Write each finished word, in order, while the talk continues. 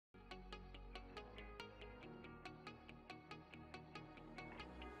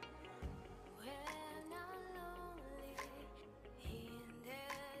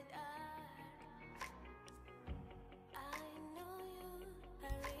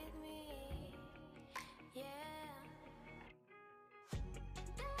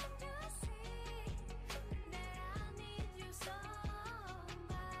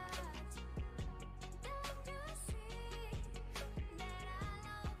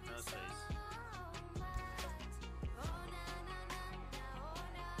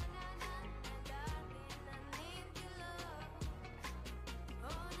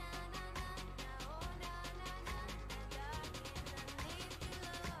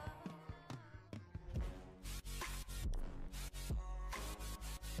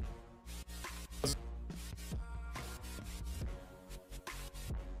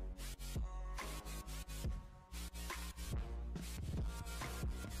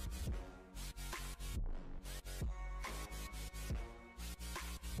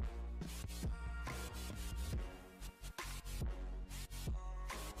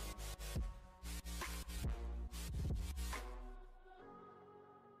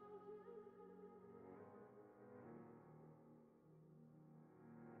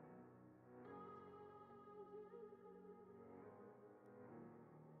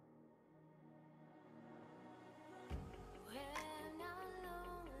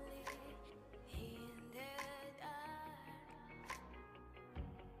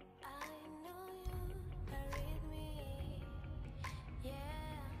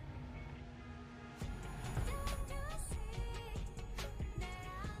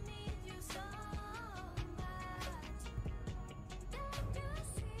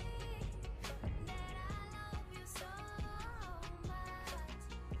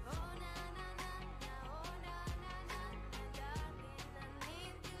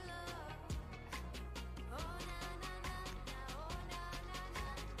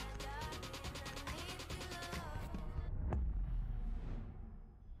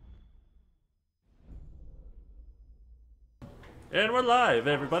And we're live,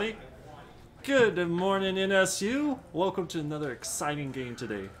 everybody. Good morning, NSU. Welcome to another exciting game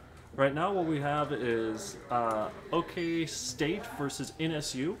today. Right now, what we have is OK State versus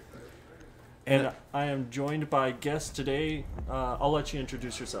NSU. And I am joined by guests today. I'll let you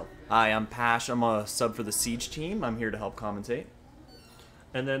introduce yourself. Hi, I'm Pash. I'm a sub for the Siege team. I'm here to help commentate.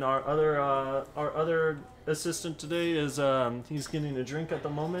 And then our other assistant today is he's getting a drink at the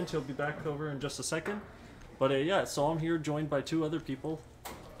moment. He'll be back over in just a second. But yeah, so I'm here joined by two other people,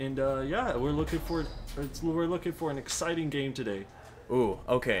 and yeah, we're looking for an exciting game today. Ooh,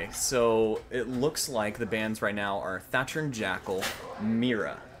 okay. So it looks like the bans right now are Thatcher and Jackal,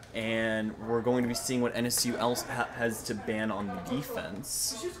 Mira, and we're going to be seeing what NSU else has to ban on the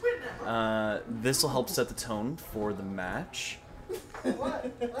defense. This will help set the tone for the match.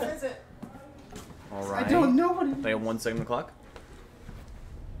 What? What is it? All right. I don't know what it is. They have 1 second on the clock.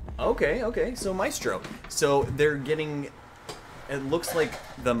 Okay. So Maestro. So they're getting. It looks like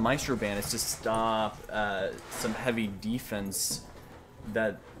the Maestro ban is to stop some heavy defense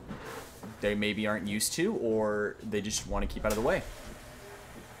that they maybe aren't used to, or they just want to keep out of the way.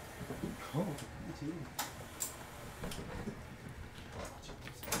 Oh,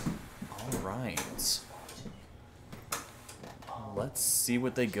 All right. Let's see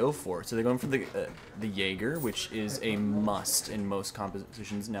what they go for. So they're going for the Jaeger, which is a must in most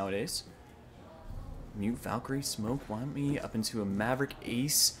compositions nowadays. Mute Valkyrie, Smoke, want me up into a Maverick,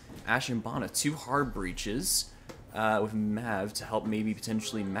 Ace, Ash, and Bana. 2 hard breaches with Mav to help maybe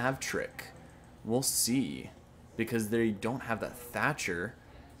potentially Mav trick. We'll see, because they don't have that Thatcher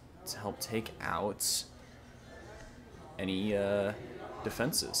to help take out any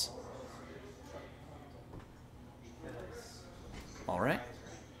defenses. All right.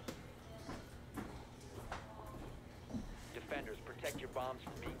 Defenders, protect your bombs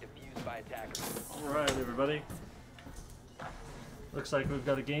from being defused by attackers. All right, everybody. Looks like we've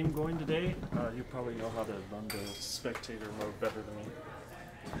got a game going today. You probably know how to run the spectator mode better than me.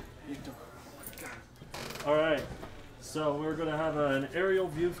 You don't. All right. So we're going to have an aerial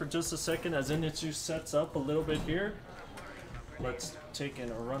view for just a second as NSU sets up a little bit here. Let's take and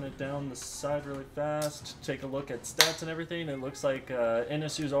run it down the side really fast. Take a look at stats and everything. It looks like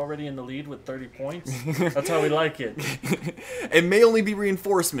NSU's already in the lead with 30 points. That's how we like it. It may only be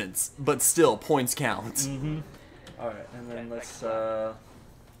reinforcements, but still, points count. Mm-hmm. All right, and then let's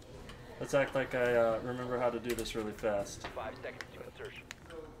act like I remember how to do this really fast. 5 seconds to insertion.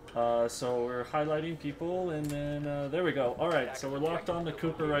 So we're highlighting people, and then there we go. All right, so we're locked on to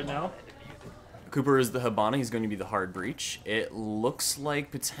Cooper right now. Cooper is the Habana. He's going to be the hard breach. It looks like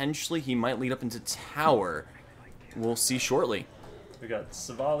potentially he might lead up into tower. We'll see shortly. We got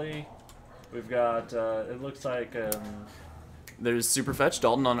Savali. We've got, it looks like... There's Superfetch,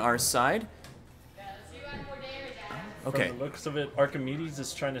 Dalton on our side. Okay. From the looks of it, Archimedes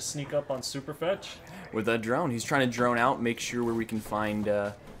is trying to sneak up on Superfetch. With that drone. He's trying to drone out, make sure where we can find...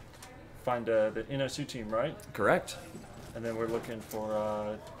 the NSU team, right? Correct. And then we're looking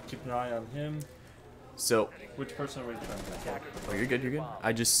for, keep an eye on him. So... Which person are we trying to attack? Oh, you're good, you're good.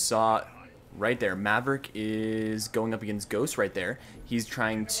 I just saw right there. Maverick is going up against Ghost right there. He's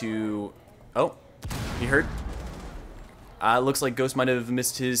trying to... Oh, he hurt. Looks like Ghost might have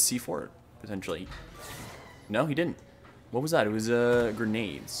missed his C4, potentially. No, he didn't. What was that? It was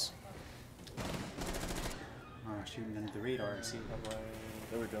grenades. Oh, shooting under the radar. See.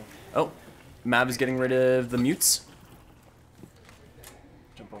 There we go. Oh, Mav is getting rid of the mutes.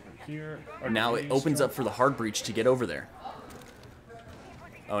 Jump over here. Now it opens up for the hard breach to get over there.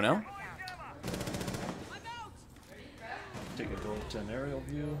 Oh no? Take a go to an aerial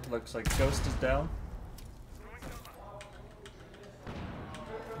view. Looks like Ghost is down.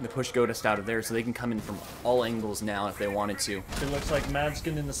 The push Ghost out of there so they can come in from all angles now if they wanted to. It looks like Mav's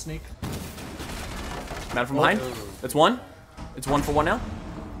getting the sneak. Mav from behind. That's one. It's 1 for 1 now.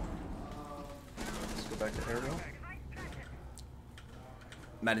 Let's go back to aerial.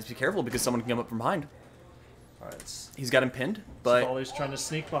 Matt, just be careful because someone can come up from behind. Alright. He's got him pinned, but... Savali's trying to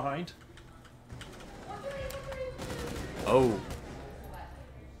sneak behind. Oh.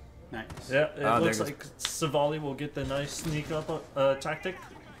 Nice. Yeah, it looks there like Savali will get the nice sneak up tactic.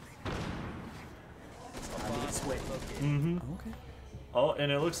 Mm-hmm. Okay. Oh,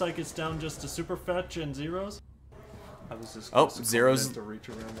 and it looks like it's down just to Superfetch and Zeros. I was just Oh, close to Zeros. to reach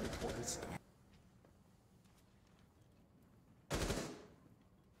around like twice.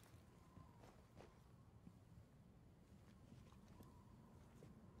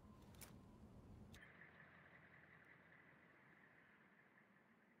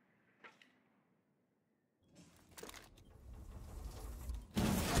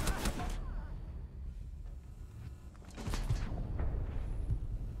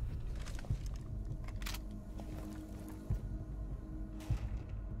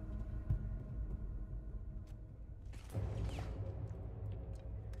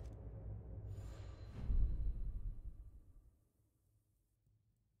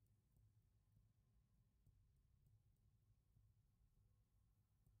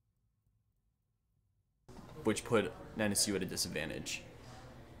 which put NSU at a disadvantage.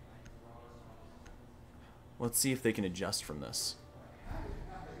 Let's see if they can adjust from this.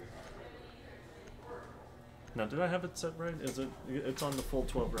 Now, did I have it set right? Is it? It's on the full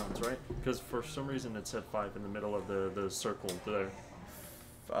 12 rounds, right? Because for some reason it said 5 in the middle of the circle there.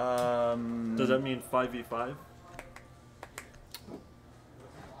 Does that mean 5v5?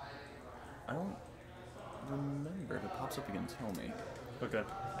 I don't remember. If it pops up again, tell me. Okay.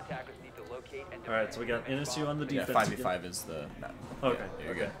 Attackers need to locate and All right, so we got NSU on the Yeah, defense. 5v5 is the map. Okay. Yeah,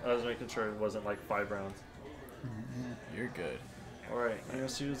 you're Okay. good. I was making sure it wasn't like 5 rounds. You're good. All right,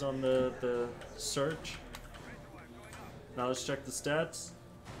 NSU's on the search. Now let's check the stats.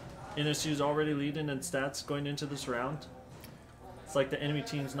 NSU's already leading in stats going into this round. It's like the enemy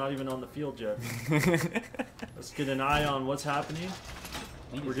team's not even on the field yet. Let's get an eye on what's happening.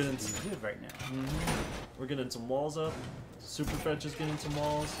 We're getting good right now. We're getting some walls up. Super Fetch is getting some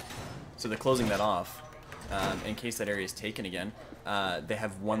walls. So they're closing that off. In case that area is taken again, they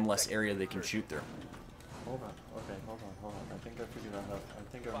have one less area they can shoot through. Hold on. Okay, hold on. I think I figured out how. I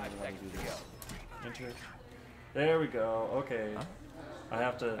think I remember how to do this. Enter. There we go. Okay. Huh? I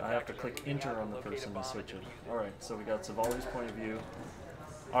have to click enter on the person to switch it. All right. So we got Savali's point of view.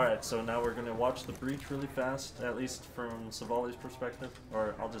 All right. So now we're gonna watch the breach really fast, at least from Savali's perspective,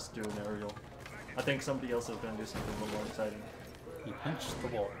 or I'll just do an aerial. I think somebody else is gonna do something a little more exciting. He punched the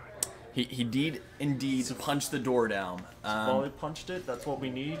wall. He did indeed punch the door down. Savali punched it. That's what we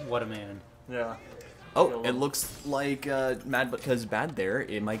need. What a man. Yeah. Oh, it looks like Mad because bad there.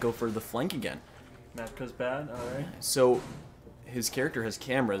 It might go for the flank again. Matka's bad. All right. So his character has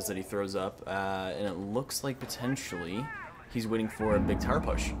cameras that he throws up, and it looks like potentially he's waiting for a big tower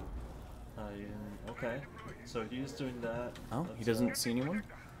push. Okay. So he's doing that. Oh, he Let's, doesn't see anyone?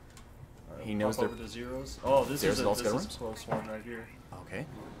 He knows they're they're... over to zeros. Oh, this Zeros is have also got a rooms? close one right here. Okay.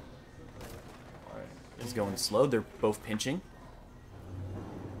 All right. He's going slow. They're both pinching.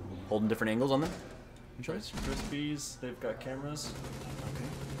 Holding different angles on them. Crispies, they've got cameras. Okay.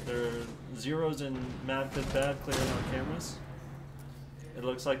 They're zeros and Mad Good Bad clearing our cameras. It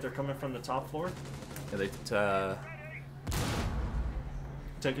looks like they're coming from the top floor. Yeah, they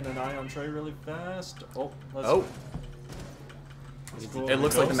Taking an eye on Trey really fast. Oh, let's oh! go It over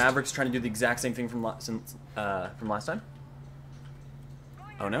looks like the Ghost. Mavericks trying to do the exact same thing from last time.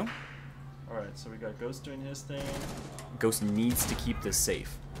 Oh no! All right, so we got Ghost doing his thing. Ghost needs to keep this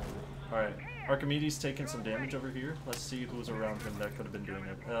safe. All right, Archimedes taking some damage over here. Let's see who's around him that could have been doing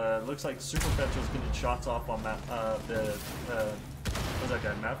it. Looks like Super Fetch was getting shots off on what's that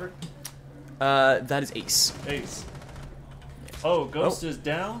guy, Maverick? That is Ace. Ace. Oh, Ghost is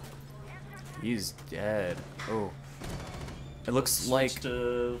down. He's dead. Oh. It looks Switch like...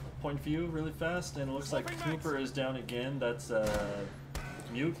 to point of view really fast, and it looks like Cooper is down again. That's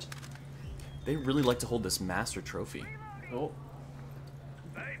mute. They really like to hold this master trophy. Oh.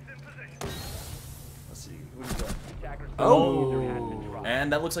 Let's see. Who we got? attackers. Oh! Diffuser has been dropped.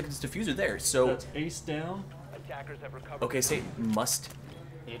 And that looks like it's diffuser there. So, That's Ace down. Attackers have recovered. okay, say must.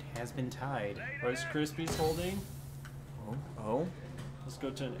 It has been tied. Rice Krispies holding. Oh. Let's go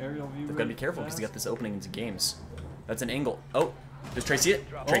to an aerial view. They've got to be careful because they got this opening into games. That's an angle. Oh, does Trey see it?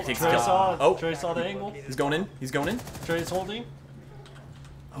 Trey takes the Trey kill. saw. Oh, Trey saw the angle. he's going in. He's going in. Trey's holding.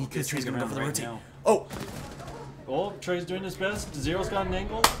 Oh, good. Trey's gonna go for the right rotate. now. Oh, Oh, Trey's doing his best. Zero's got an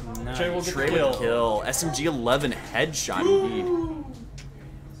angle. Nice. Trey will get Trey the kill. with the kill. SMG 11 headshot indeed.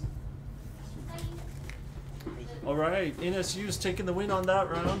 All right, NSU's taking the win on that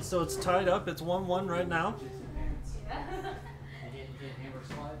round, so it's tied up. It's 1-1 right now. No,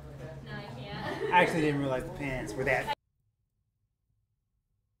 I can't. I actually didn't realize the pants were that.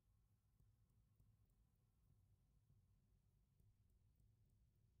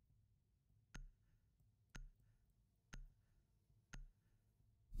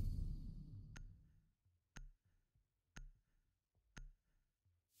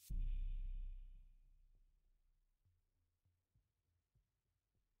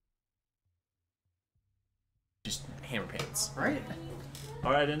 Just hammer pants. Right?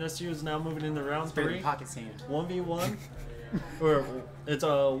 All right, NSU is now moving into round Barely 3. pocket sand. 1v1. Or it's a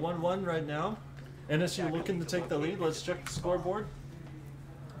 1-1 right now. NSU looking to take the lead. Let's check the scoreboard.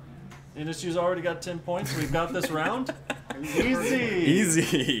 NSU's already got 10 points. We've got this round. Easy.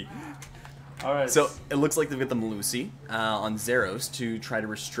 Easy. All right. So it looks like they've got the Malusi on Zeros to try to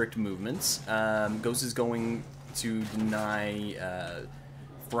restrict movements. Ghost is going to deny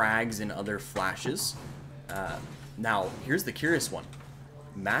frags and other flashes. Now, here's the curious one.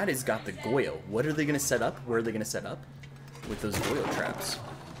 Matt has got the Goyo. What are they going to set up? Where are they going to set up with those Goyo traps?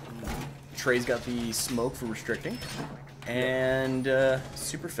 Trey's got the smoke for restricting. And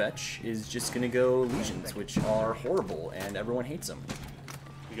Super Fetch is just gonna go Legions, which are horrible, and everyone hates them.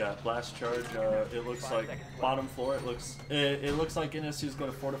 You got Blast Charge. It looks like bottom floor. It looks like NSU is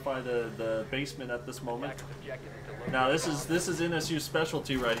going to fortify the basement at this moment. Now this is NSU's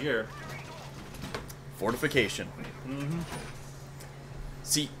specialty right here. Fortification.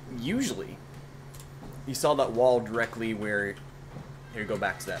 See, usually, you saw that wall directly where. Here, go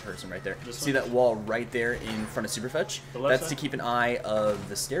back to that person right there. See that wall right there in front of Superfetch? That's to keep an eye of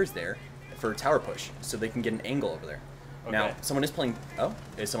the stairs there for tower push, so they can get an angle over there. Okay. Now, someone is playing. Oh,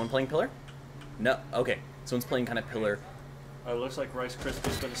 is someone playing pillar? No. Okay, someone's playing kind of pillar. It looks like Rice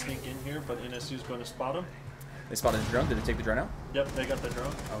Krispie's going to sneak in here, but NSU's going to spot him. They spotted the drone. Did they take the drone out? Yep, they got the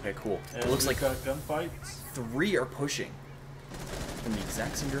drone. Okay, cool. And It looks like got gunfights. 3 are pushing in the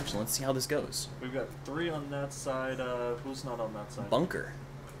exact same direction. Let's see how this goes. We've got 3 on that side. Who's not on that side? Bunker.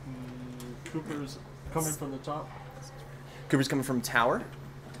 Cooper's coming from the top. Cooper's coming from tower.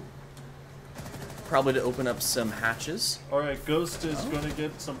 Probably to open up some hatches. All right, Ghost is going to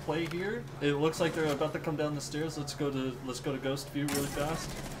get some play here. It looks like they're about to come down the stairs. Let's go to Ghost view really fast.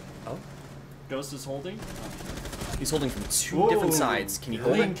 Oh. Ghost is holding. He's holding from 2 different sides. Can you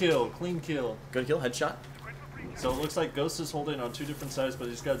hold Clean it? kill, clean kill. Good kill, headshot. So it looks like Ghost is holding on 2 different sides, but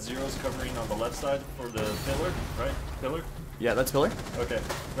he's got zeros covering on the left side for the pillar, right? Pillar? Yeah, that's pillar. Okay.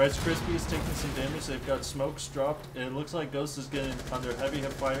 Rice Krispie is taking some damage. They've got smokes dropped. It looks like Ghost is getting under heavy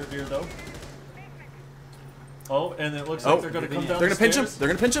hip fire here, though. Oh, and it looks like they're going to come down They're the gonna pinch him. stairs. They're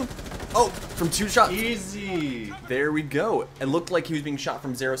gonna pinch him. Oh, from 2 shots. Easy. There we go. It looked like he was being shot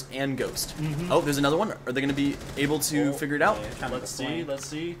from Zeros and Ghost. Oh, there's another one. Are they gonna be able to figure it out? Let's see, let's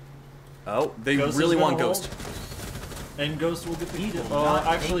see. Oh, they Ghost really is want gonna Ghost. And Ghost will get the He kill. will not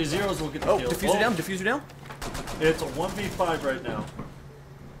Actually, take Zeros will get the Oh, kill. diffuser down. Diffuser down. It's a 1v5 right now.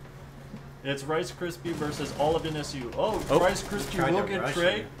 It's Rice Krispie versus all of NSU. Oh, Rice Krispie Tried will to get rush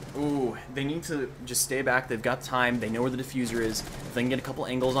Trey. you. Ooh, they need to just stay back. They've got time. They know where the diffuser is. If they can get a couple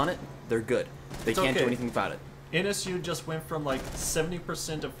angles on it, they're good. They can't do okay. anything about it. NSU just went from like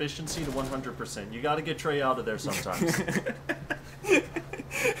 70% efficiency to 100%. You got to get Trey out of there sometimes.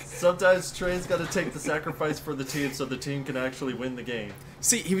 Sometimes Trey's got to take the sacrifice for the team so the team can actually win the game.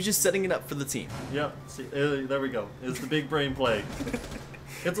 See, he was just setting it up for the team. Yep. See, there we go. It's the big brain play.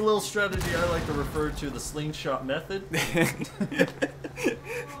 It's a little strategy I like to refer to the slingshot method.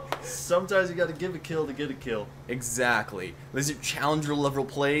 Sometimes you got to give a kill to get a kill. Exactly. These are challenger level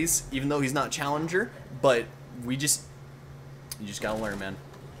plays, even though he's not challenger, but you just gotta learn, man.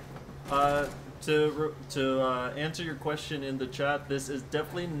 To answer your question in the chat, this is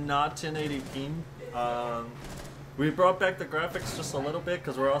definitely not 1080p. We brought back the graphics just a little bit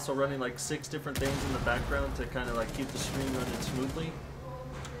because we're also running like 6 different things in the background to kind of like keep the stream running smoothly.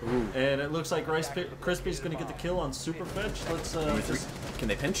 Ooh. And it looks like Rice Krispie's going to get the kill on Super Fetch. Let's just... Can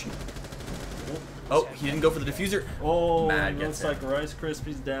they pinch? Oh, he didn't go for the diffuser. Oh, Mad it gets looks him. like Rice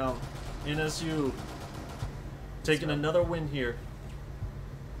Krispie's down. NSU taking another win here.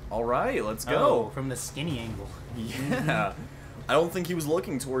 All right, let's Oh, go. from the skinny angle. Yeah. I don't think he was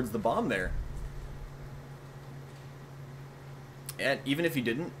looking towards the bomb there. And even if he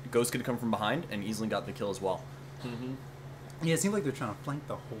didn't, Ghost could have come from behind and easily got the kill as well. Yeah, it seems like they're trying to flank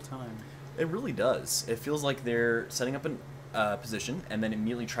the whole time. It really does. It feels like they're setting up a position and then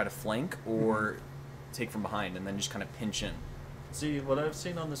immediately try to flank or take from behind and then just kind of pinch in. See, what I've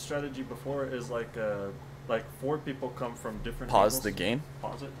seen on the strategy before is like 4 people come from different Pause angles. the game.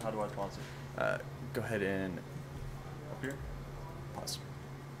 Pause it? How do I pause it? Go ahead and Up here? pause.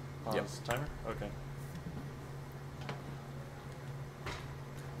 Pause. Yep. Timer? Okay.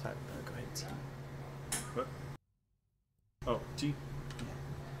 Go ahead. T. What? Oh, T.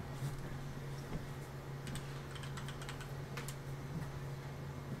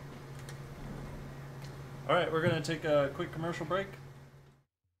 Alright, we're going to take a quick commercial break.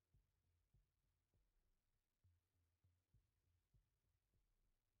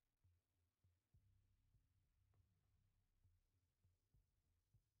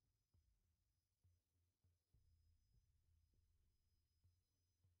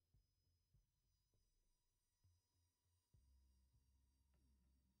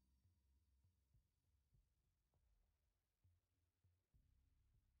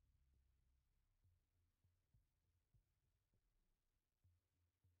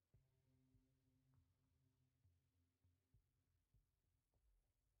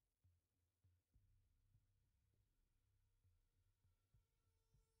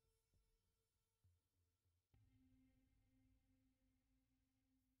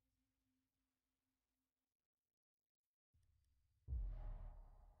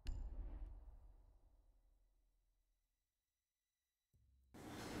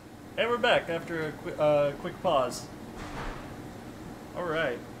 And we're back after a quick pause.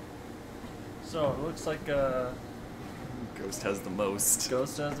 Alright. So, it looks like Ghost has the most.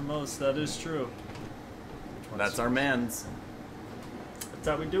 Ghost has the most. That is true. That's our man's. That's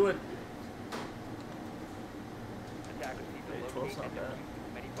how we do it. Attackers need to Hey, locate 12's not and bad. defuse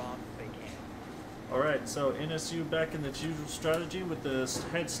as many bombs as they can. Alright, so NSU back in its usual strategy with the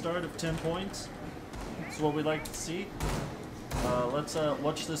head start of 10 points. That's what we like to see. Let's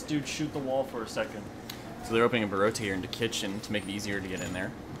watch this dude shoot the wall for a second. So they're opening up a rotator into kitchen to make it easier to get in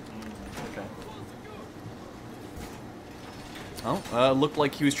there. Okay. Oh, looked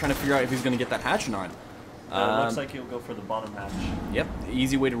like he was trying to figure out if he's going to get that hatch or not. Looks like he'll go for the bottom hatch. Yep,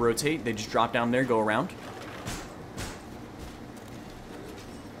 easy way to rotate. They just drop down there, go around.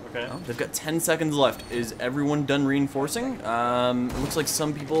 Okay. Oh, they've got 10 seconds left. Is everyone done reinforcing? It looks like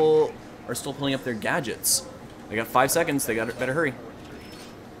some people are still pulling up their gadgets. They got 5 seconds. They better hurry.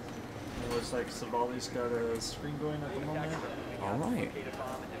 It looks like Savali's got a screen going at the moment. All right.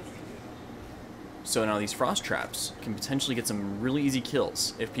 So now these frost traps can potentially get some really easy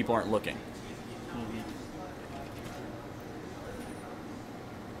kills if people aren't looking.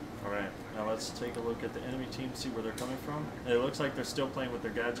 Alright, now let's take a look at the enemy team, see where they're coming from. It looks like they're still playing with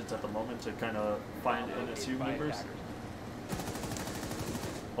their gadgets at the moment to kind of find NSU members.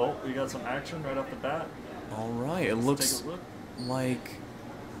 Oh, we got some action right off the bat. All right, it Let's looks take a look. like...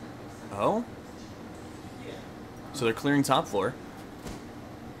 Oh? So they're clearing top floor.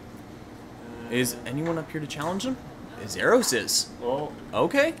 Is anyone up here to challenge him? Zeros is. Well,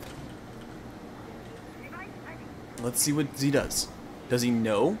 Okay. Let's see what Z does. Does he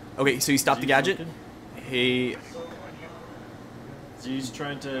know? Okay, so he stopped the Z's gadget. looking. He... Z's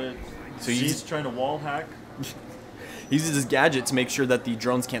trying to... So Z's trying to wall hack. He uses his gadget to make sure that the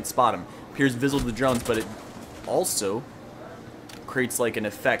drones can't spot him. Appears visible to the drones, but it also creates like an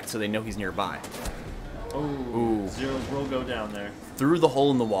effect so they know he's nearby. Oh, Ooh. Zeros will go down there. Through the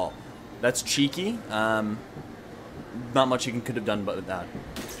hole in the wall. That's cheeky. Not much he could have done but that.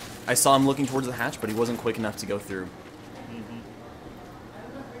 I saw him looking towards the hatch, but he wasn't quick enough to go through.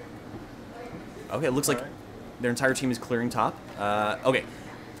 Okay, it looks like Alright. their entire team is clearing top. Okay.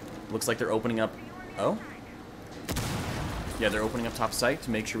 Looks like they're opening up... Oh? Yeah, they're opening up top site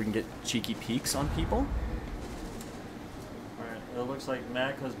to make sure we can get cheeky peeks on people. Alright, it looks like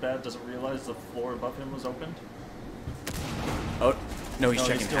Mac has bad doesn't realize the floor above him was opened. Oh, no, he's No,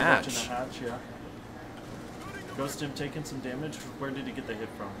 checking still hatch. watching the hatch, yeah. Ghost him taking some damage. Where did he get the hit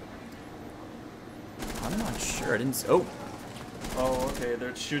from? I'm not sure. I didn't... Oh, Oh, okay.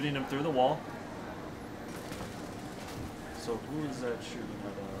 They're shooting him through the wall. So who is that shooting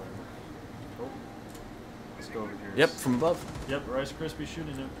at? Oh, let's go over here. yep, from above. Yep, Rice Krispie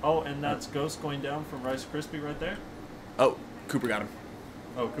shooting him. Oh, and that's Ghost going down from Rice Krispie right there. Oh, Cooper got him.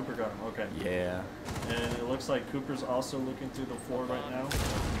 Oh, Cooper got him. Okay. Yeah. And it looks like Cooper's also looking through the floor right now.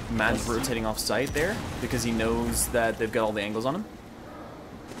 Matt's Let's see. rotating off site there because he knows that they've got all the angles on him.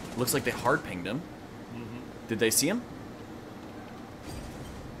 Looks like they hard pinged him. Did they see him?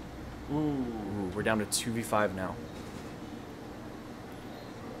 Ooh. Ooh, we're down to 2v5 now.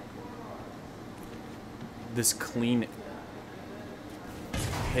 This clean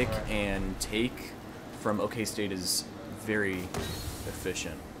pick and take from OK State is very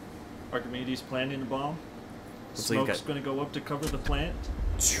efficient. Archimedes planting the bomb. Looks like you've Smoke's got- going to go up to cover the plant.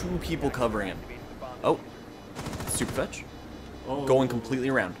 2 people covering him. Oh, super fetch. Oh, Going completely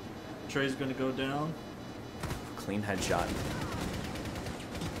around. Trey's going to go down. Clean headshot.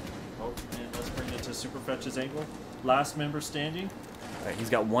 Oh, and let's bring it to Superfetch's angle. Last member standing. All right, he's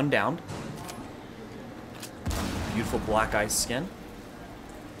got 1 down. Beautiful black ice skin.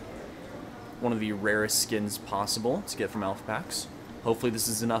 One of the rarest skins possible to get from Alpha Packs. Hopefully this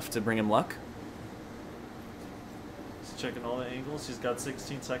is enough to bring him luck. He's checking all the angles. He's got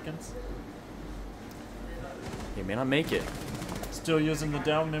 16 seconds. He may not make it. Still using the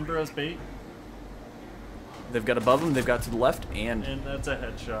down member as bait. They've got above him, they've got to the left, and And that's a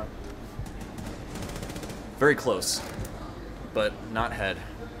headshot. very close. But not head.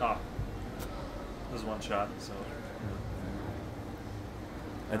 Ah. There's one shot, so.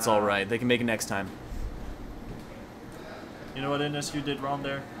 That's alright. They can make it next time. You know what NSU did wrong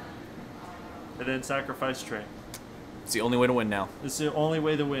there? They didn't sacrifice Trey. It's the only way to win now. It's the only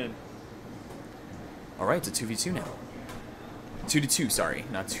way to win. Alright, it's a 2v2 now. 2-2, sorry.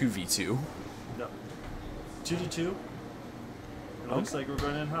 Not 2v2. No. 2-2. It looks like we're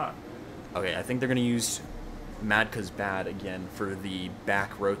going in hot. Okay, I think they're going to use Madka's Bad again for the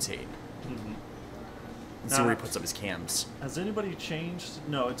back rotate. Let's see where he puts up his cams. Has anybody changed?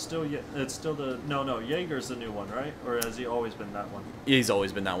 No, it's still the no Jaeger's the new one, right? Or has he always been that one? He's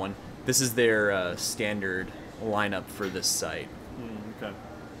always been that one. This is their standard lineup for this site. Okay.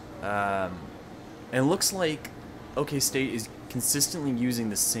 And it looks like OK State is consistently using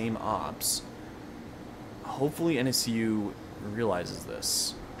the same ops. Hopefully NSU realizes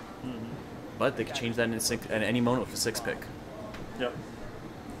this. But they could change that at any moment with a 6-pick. Yep.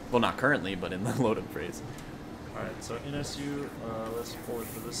 Well, not currently, but in the load-up phase. Alright, so NSU, let's forward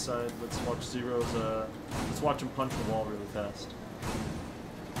for this side. Let's watch Zero's, let's watch him punch the wall really fast.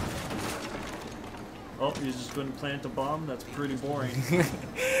 Oh, he's just going to plant a bomb? That's pretty boring.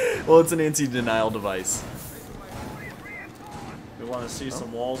 Well, it's an anti-denial device. We want to see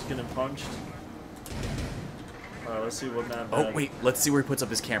some walls getting punched. Alright, let's see what Matt Oh, wait, let's see where he puts up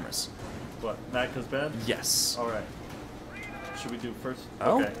his cameras. What, Matt goes bad? Yes. Alright. Should we do first?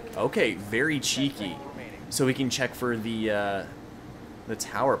 Oh, Okay. okay, very cheeky. So we can check for the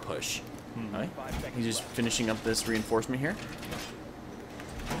tower push. Alright. He's just finishing up this reinforcement here.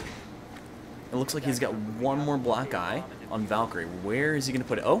 It looks like he's got one more black eye on Valkyrie. Where is he going to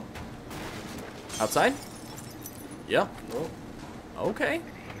put it? Oh. Outside? Yep. Oh. Okay.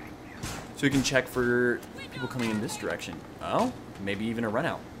 So we can check for people coming in this direction. Oh, maybe even a run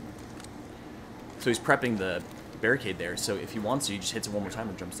out. So he's prepping the barricade there, so if he wants to, he just hits it one more time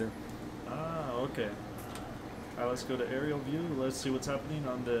and jumps through. Ah, okay. Alright, let's go to aerial view. Let's see what's happening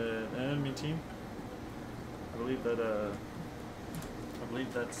on the enemy team. I believe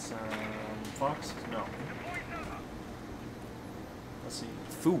that's Fox? No. Let's see.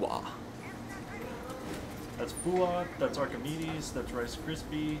 Fuwa. That's Fua, that's Archimedes, that's Rice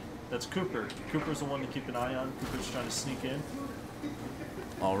Krispie, that's Cooper. Cooper's the one to keep an eye on. Cooper's trying to sneak in.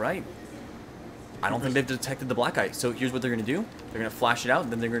 All right. I don't think they've detected the black eye. So here's what they're going to do. They're going to flash it out,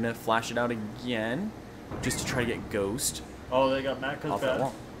 and then they're going to flash it out again just to try to get Ghost Oh, they got Matt off goes that bad.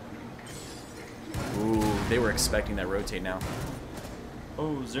 wall. Ooh, they were expecting that rotate now.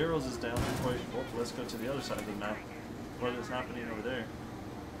 Oh, Zeros is down. Wait, well, let's go to the other side of the map. What is happening over there?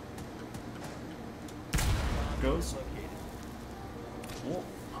 Ghost? Oh,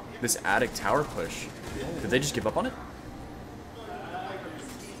 This attic tower push. Did they just give up on it?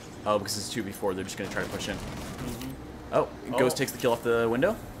 Oh, because it's 2v4, they're just going to try to push in. Oh, Ghost Oh. takes the kill off the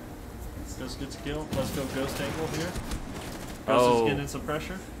window. Ghost gets a kill. Let's go Ghost angle here. Ghost Oh. is getting some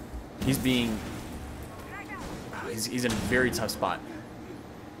pressure. He's being... He's in a very tough spot.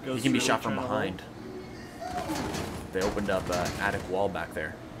 Ghost He can be really shot from trying to behind. They opened up an attic wall back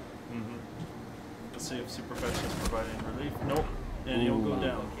there. hold. Let's see if Superfetch is providing relief. Nope. And he'll go Ooh.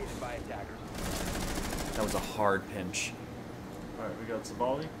 down. Located by attackers. That was a hard pinch. Alright, we got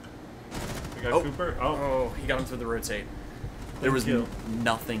Zabali. We got Oh. Cooper. Oh. Oh, he got him through the rotate. There was kill.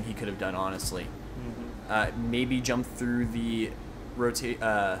 nothing he could have done, honestly. Mm-hmm. Maybe jump through the rotate,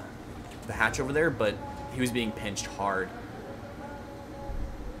 the hatch over there, but he was being pinched hard.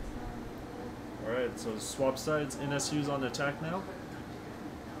 Alright, so swap sides. NSU's on attack now.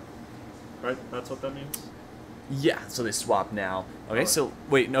 Right? That's what that means? Yeah, so they swap now. Okay, Alright. so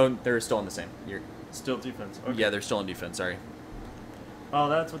wait, no, they're still on the same. Still defense. Okay. Yeah, they're still on defense. Sorry. Oh,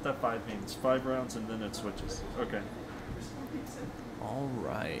 that's what that 5 means. 5 rounds and then it switches. Okay. All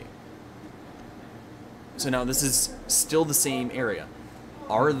right. So now this is still the same area.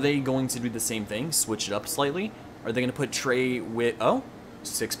 Are they going to do the same thing, switch it up slightly? Are they going to put Trey with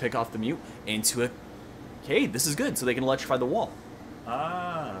 6-pick off the mute into a... Okay, this is good, so they can electrify the wall.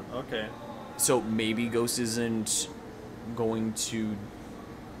 Ah, okay. So maybe Ghost isn't going to...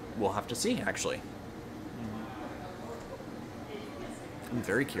 We'll have to see, actually. I'm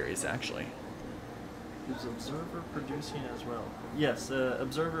very curious, actually. Is Observer producing as well? Yes,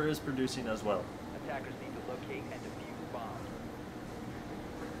 Observer is producing as well. Attackers need to locate and defuse bombs.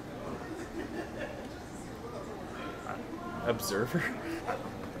 Observer?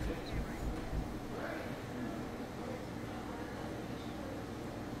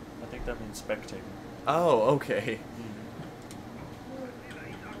 I think that means spectator. Oh, okay.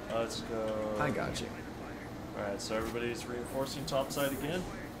 Let's go. I got you. Alright, so everybody's reinforcing topside again.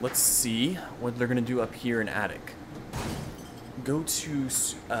 Let's see what they're gonna do up here in attic. Go to,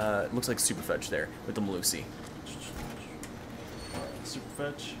 it looks like Superfetch there with the Malusi.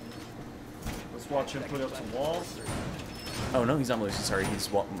 Superfetch. Let's watch him put up some walls. Oh no, he's not Malusi, sorry, he's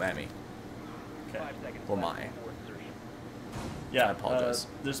Whammy. Okay. 5 seconds Well, left my. before insertion. Yeah, I apologize.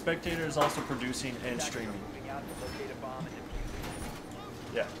 The spectator is also producing and Attackers are streaming. moving out to locate a bomb and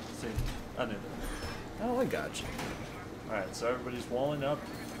defuse it. Yeah, see, I knew that. Oh, I got you. Alright, so everybody's walling up.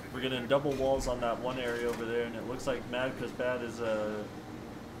 We're getting double walls on that one area over there, and it looks like Mad because Bad is oh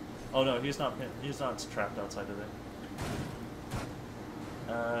no, he's not trapped outside of there.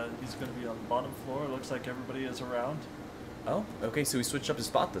 He's gonna be on the bottom floor. Looks like everybody is around. Oh, okay, so he switched up his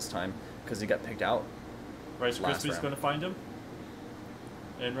spot this time because he got picked out. Rice Last Krispie's round. going to find him.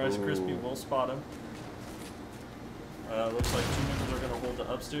 And Rice Krispie Ooh. will spot him. Looks like two members are going to hold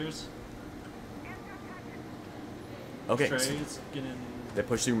the upstairs. Okay, so Trey's getting... they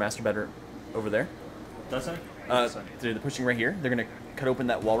push through master bedroom over there. That's it? They're pushing right here. They're gonna cut open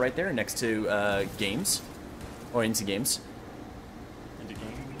that wall right there next to games, or into games. Into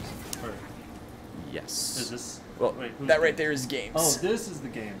games? Or Yes. is this... Well, wait, who's that right games? there is games. Oh, this is the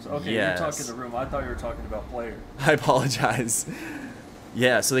games. Okay, Yes. you're talking to room. I thought you were talking about player. I apologize.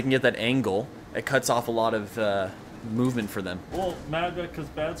 Yeah, so they can get that angle. It cuts off a lot of movement for them. Well, Mad because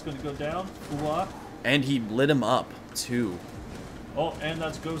Bad's going to go down. Ooh-ah. And he lit him up too. Oh, and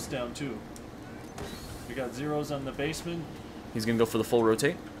that's Ghost down too. We got Zeros on the basement. He's gonna go for the full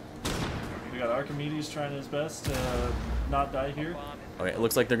rotate. We got Archimedes trying his best to not die here. Okay, it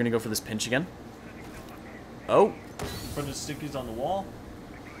looks like they're gonna go for this pinch again. Oh, Put his stickies on the wall.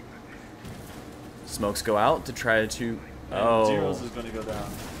 smokes go out to try to. And Oh, Zeros is going to go down.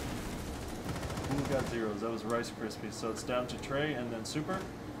 Who got Zeros? That was Rice Krispies. So it's down to Trey and then Super.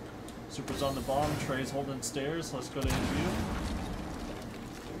 Super's on the bomb. Trey's holding stairs. Let's go to interview.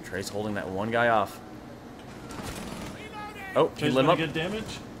 Trey's holding that one guy off. Oh, he Trey's lit him going up. to get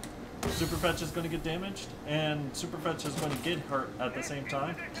damaged. Superfetch is going to get damaged. And Superfetch is going to get hurt at the same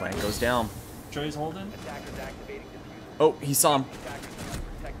time. Plant goes down. Trey's holding. Attackers activating diffuser. Oh, he saw him. Attackers must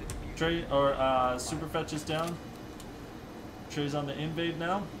protect the diffuser. Trey, or Superfetch is down. Trey's on the invade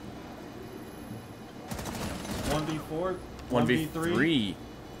now. 1v4. 1v3.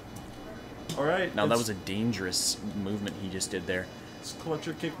 All right. Now that was a dangerous movement he just did there. It's a clutch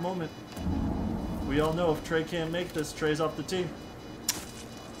or kick moment. We all know if Trey can't make this, Trey's off the team.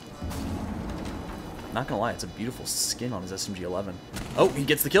 Not gonna lie, it's a beautiful skin on his SMG-11. Oh, he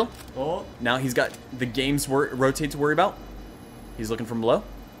gets the kill. Oh, Now he's got the games rotate to worry about. He's looking from below.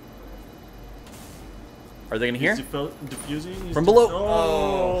 Are they gonna hear? he's diffusing. He's From below.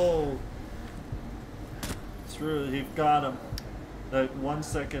 Oh. True, he got him. That 1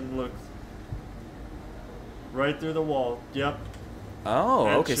 second look. Right through the wall. Yep. Oh,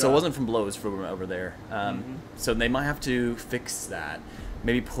 okay. So it Headshot. wasn't from below; it was from over there. So they might have to fix that.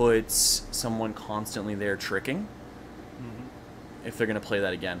 Maybe put someone constantly there tricking. If they're gonna play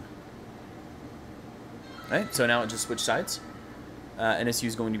that again. All right. So now it just switched sides. NSU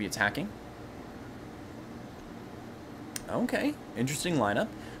is going to be attacking. Okay, interesting lineup.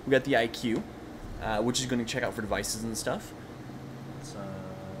 We got the IQ, which is going to check out for devices and stuff. It's,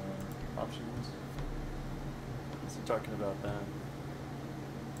 options. What's he talking about that?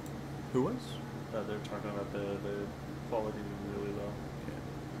 Who was? They're talking about the quality really low.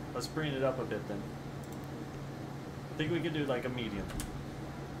 Let's bring it up a bit then. I think we could do like a medium.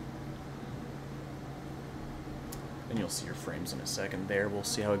 And you'll see your frames in a second there. We'll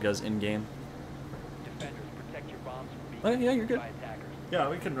see how it goes in game. Defenders, protect your bombs from being Oh, yeah, you're good. by attackers. Yeah,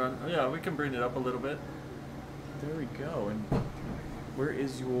 we can run. Yeah, we can bring it up a little bit. There we go. And where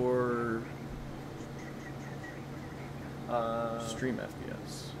is your stream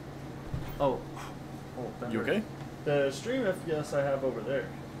FPS? Oh, You okay? The stream FPS I have over there.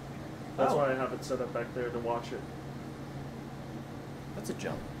 That's Oh. why I have it set up back there to watch it. That's a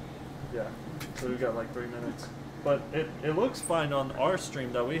jump. Yeah. So we got like 3 minutes. But it looks fine on our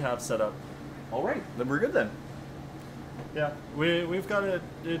stream that we have set up. All right, then we're good then. Yeah, we've got it.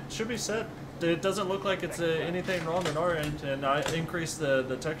 It should be set. It doesn't look like it's anything wrong on our end, and I increased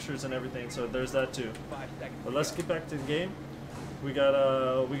the textures and everything, so there's that too. 5 seconds. But let's get back to the game. We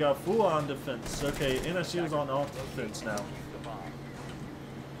got Fu on defense. Okay, NSU is on offense now. Defuse the bomb.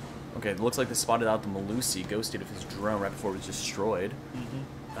 Okay, it looks like they spotted out the Malusi, ghosted of his drone right before it was destroyed.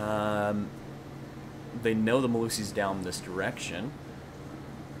 They know the Malusi's down this direction.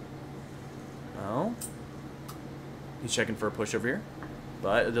 Oh. He's checking for a push over here.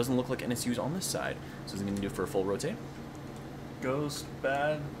 But it doesn't look like NSU's on this side. So he's going to do it for a full rotate. Ghost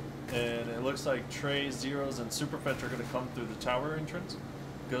bad, and it looks like Trey, Zeros, and Superfetch are going to come through the tower entrance.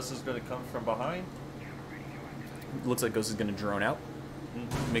 Ghost is going to come from behind. Looks like Ghost is going to drone out.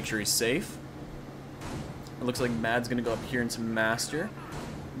 Make sure he's safe. It looks like Mad's going to go up here into Master.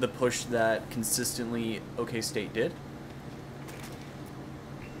 The push that consistently OK State did.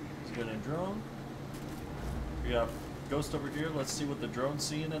 He's going to drone. We got Ghost over here. Let's see what the drone's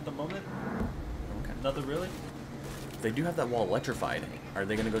seeing at the moment. Okay. Nothing really. They do have that wall electrified. Are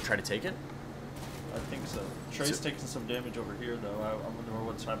they going to go try to take it? I think so. Trey's So- taking some damage over here, though. I wonder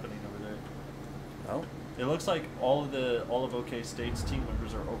what's happening over there. Oh. It looks like all of OK State's team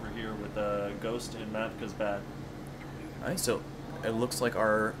members are over here with Ghost and Mathka's bad. Alright, so it looks like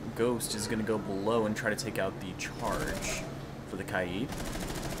our Ghost is going to go below and try to take out the charge. for the Kaid.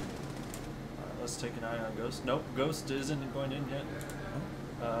 Let's take an eye on Ghost. Nope, Ghost isn't going in yet.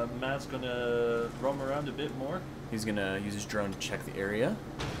 Matt's gonna roam around a bit more. He's gonna use his drone to check the area.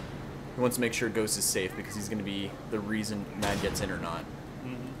 He wants to make sure Ghost is safe because he's gonna be the reason Matt gets in or not.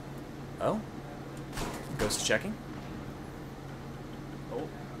 Oh, Ghost checking. Oh,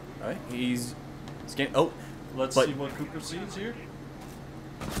 Alright, he's scanning. Oh, let's see what Cooper sees here.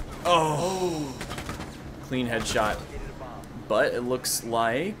 Oh, clean headshot. But it looks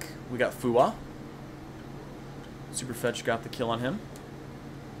like we got Fua. Superfetch got the kill on him.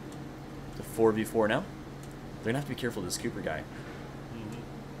 It's a 4v4 now. They're gonna have to be careful of this Cooper guy.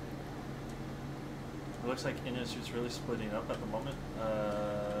 It looks like NSU's really splitting up at the moment.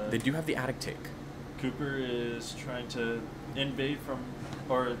 They do have the attic take. Cooper is trying to invade from,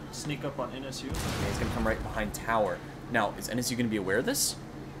 or sneak up on NSU. Okay, he's gonna come right behind tower. Now, is NSU gonna be aware of this?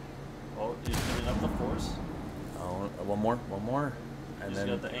 Oh, he's getting up the force. Oh, one more. And He's then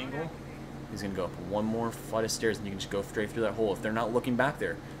got the angle. he's gonna go up one more flight of stairs and you can just go straight through that hole. If they're not looking back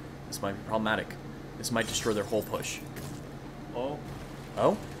there, this might be problematic. This might destroy their whole push. Oh,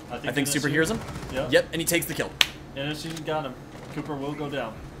 Oh? I think Super NSU hears him? Yep. Yep, and he takes the kill. NSU got him. Cooper will go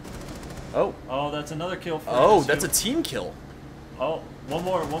down. Oh. Oh, that's another kill for Oh, NSU. that's a team kill. Oh, one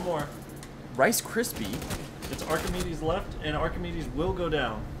more. Rice Krispie. It's Archimedes left, and Archimedes will go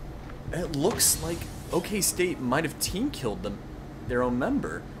down. It looks like OK State might have team killed them, their own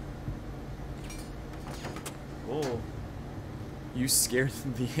member. Oh. You scared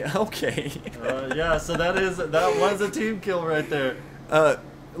the okay. Yeah, so that was a team kill right there.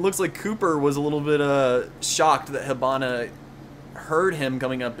 It looks like Cooper was a little bit shocked that Hibana heard him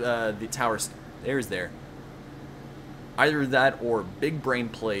coming up the tower stairs there. Either that or big brain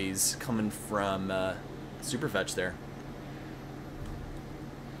plays coming from Superfetch there.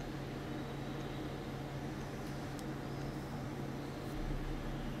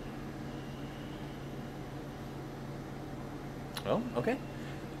 Oh, okay.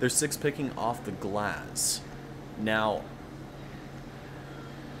 They're 6 picking off the glass. Now,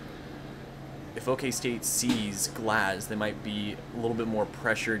 if OK State sees glass, they might be a little bit more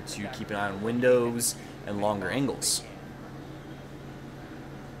pressured to keep an eye on windows and longer angles.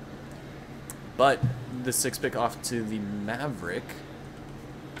 But the 6 pick off to the Maverick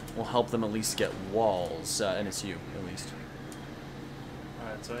will help them at least get walls, NSU at least.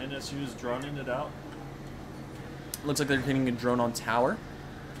 Alright, so NSU is droning it out. Looks like they're getting a drone on tower.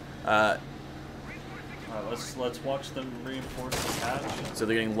 Alright, let's watch them reinforce the hatch. So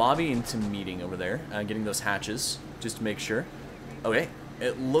they're getting lobby into meeting over there, getting those hatches just to make sure. Okay,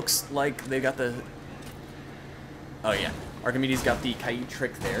 it looks like they got the. Oh yeah, Archimedes got the Kaid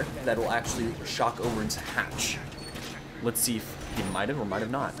trick there that will actually shock over into hatch. Let's see if he might have or might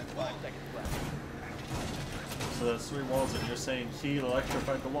have not. So that's 3 walls, and you're saying he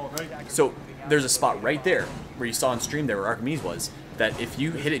electrified the wall, right? So there's a spot right there where you saw on stream there where Archimedes was. That if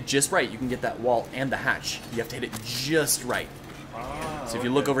you hit it just right, you can get that wall and the hatch. You have to hit it just right. Ah, So if you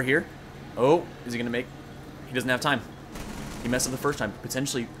look over here, oh, is he gonna make? He doesn't have time. He messed up the first time.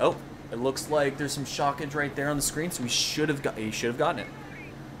 Potentially, oh, it looks like there's some shockage right there on the screen. So he should have gotten it.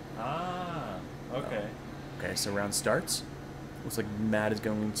 Ah, okay. Okay, so round starts. Looks like Matt is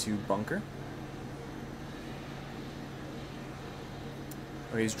going to bunker.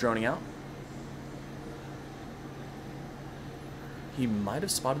 Okay, he's droning out. He might have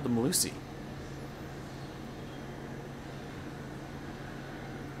spotted the Malusi.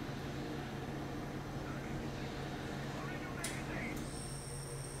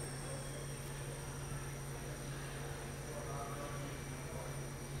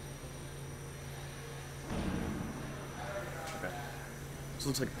 Okay. So it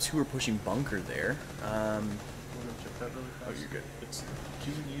looks like 2 are pushing bunker there. I'm gonna check that really fast. Oh, you're good. It's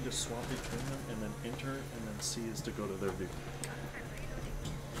Q and E to swap between them, and then enter, and then C is to go to their view.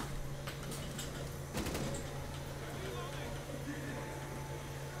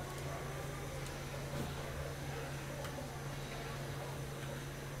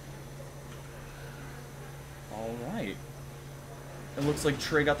 All right. It looks like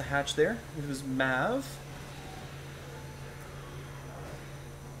Trey got the hatch there with his Mav.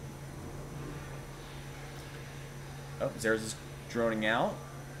 Oh, Zares is droning out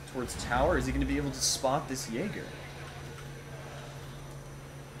towards tower. Is he going to be able to spot this Jaeger?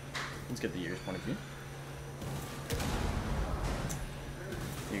 Let's get the Jaeger's point of view.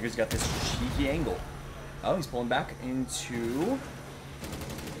 Jaeger's got this cheeky angle. Oh, he's pulling back into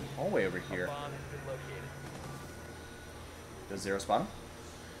hallway over here. Bomb has been located. Does Zero spot him?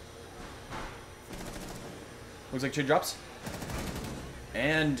 Looks like Trey drops.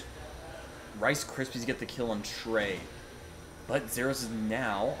 And Rice Krispies get the kill on Trey. But Zeros is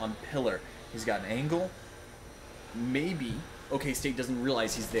now on pillar. He's got an angle. Maybe OK State doesn't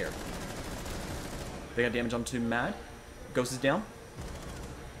realize he's there. They got damage onto Mad. Ghost is down.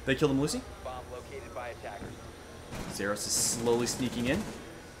 They kill the Lucy. Bomb located by attackers. Zeros is slowly sneaking in.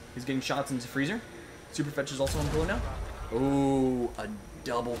 He's getting shots into Freezer. Super Fetch is also on pillar now. Oh, a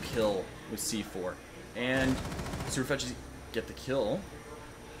double kill with C4. And Super Fetch get the kill.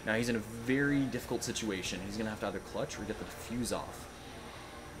 Now he's in a very difficult situation. He's going to have to either clutch or get the defuse off.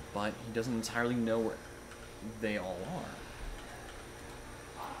 But he doesn't entirely know where they all are.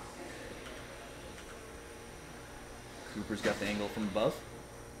 Cooper's got the angle from above.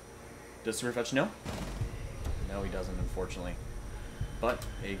 Does Super Fetch know? No, he doesn't, unfortunately. But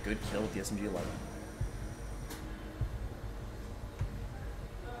a good kill with the SMG-11.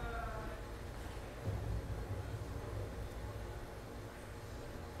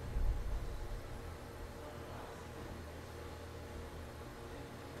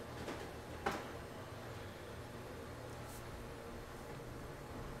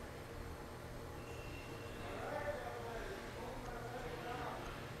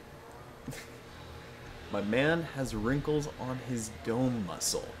 My man has wrinkles on his dome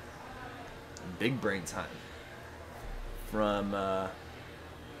muscle. Big brain time. From, I'm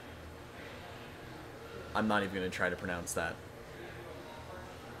not even going to try to pronounce that.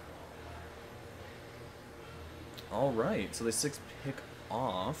 Alright, so they 6-pick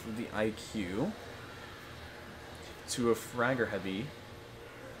off the IQ to a Fragger Heavy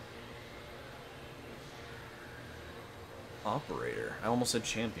operator. I almost said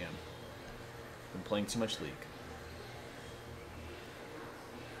champion. Been playing too much League.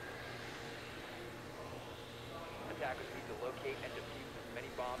 Attackers need to locate and defuse as many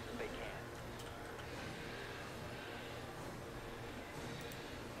bombs as they can.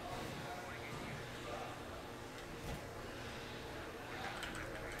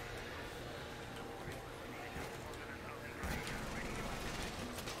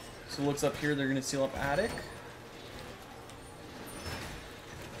 So looks up here, they're going to seal up Attic.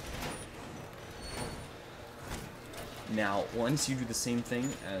 Now, once you do the same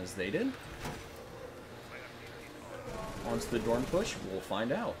thing as they did, onto the dorm push, we'll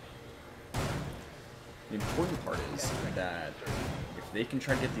find out. The important part is that if they can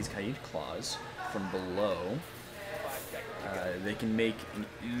try to get these Kaid Claws from below, they can make an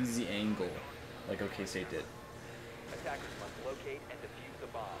easy angle, like OK State did. Attackers must locate and defuse the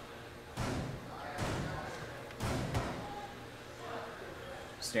bomb.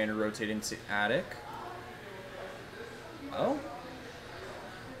 Standard rotate into Attic. Oh.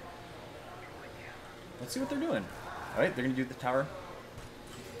 Let's see what they're doing. Alright, they're gonna do the tower.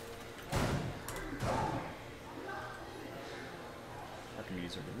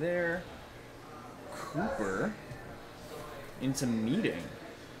 Archimedes over there. Cooper into meeting.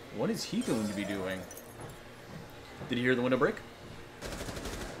 What is he going to be doing? Did you hear the window break?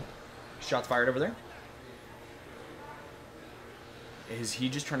 Shots fired over there. Is he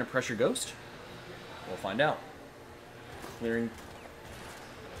just trying to pressure Ghost? We'll find out. Clearing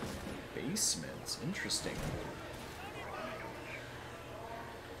basements. Interesting.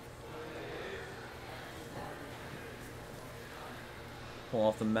 Pull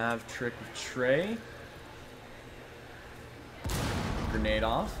off the Mav trick with Trey. Grenade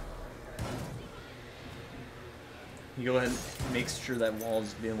off. You go ahead and make sure that wall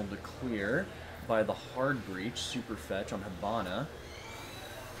is able to clear by the hard breach, super fetch on Habana.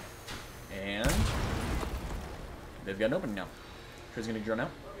 And they've got an opening now. Trey's gonna drone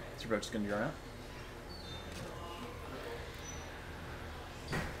out. Super fetch is gonna drone out.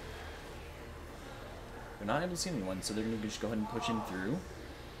 They're not able to see anyone, so they're gonna just go ahead and push in through.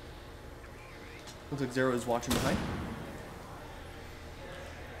 Looks like Zero is watching behind.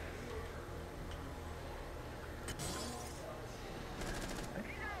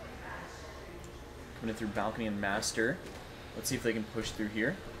 Coming in through balcony and master. Let's see if they can push through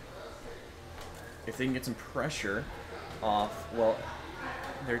here. If they can get some pressure off, well,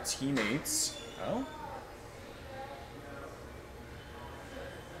 their teammates. Oh.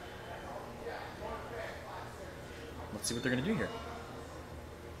 Let's see what they're gonna do here.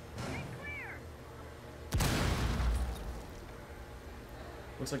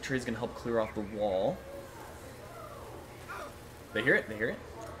 Looks like Trey's gonna help clear off the wall. They hear it, they hear it.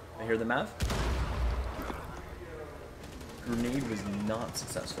 They hear the Mav. Grenade was not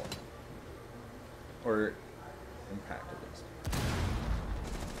successful. Or impact at least.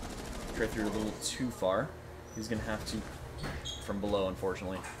 Trey threw a little too far. He's gonna have to from below,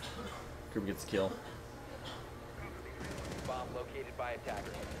 unfortunately. Cooper gets the kill. Bomb located by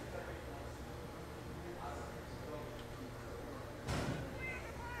attackers.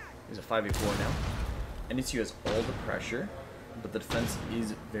 is a 5v4 now. NSU has all the pressure, but the defense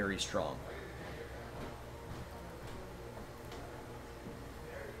is very strong.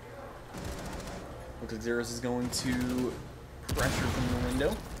 Looks like Zeros is going to pressure from the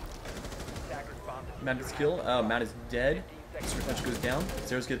window. Matt gets killed. Matt is dead. Strip punch goes down.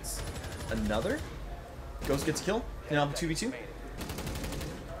 Zeros gets another. Ghost gets killed. Now the 2v2.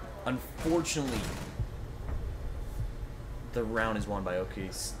 Unfortunately, the round is won by OK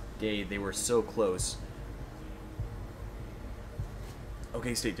State. They were so close.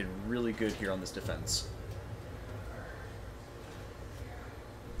 OK State did really good here on this defense.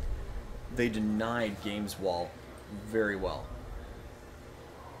 They denied Games Wall very well.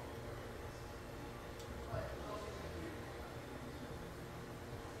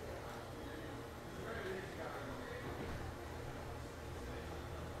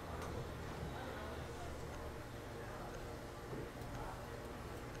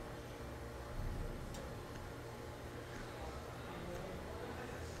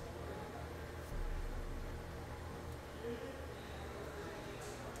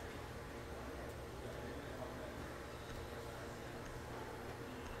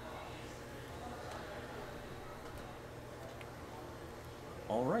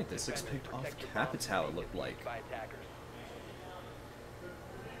 Alright, the 6 picked off Capitao, it looked like. Alright,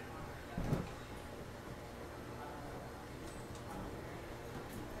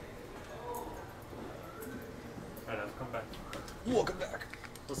 I've come back. Welcome back.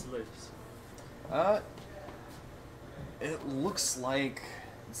 What's the latest? It looks like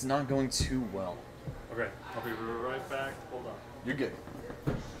it's not going too well. Okay, I'll be right back. Hold on. You're good.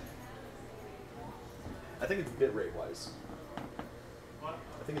 I think it's bitrate wise. What?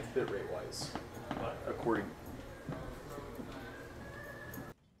 I think it's bitrate wise. What? According.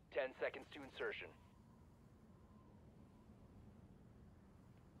 10 seconds to insertion.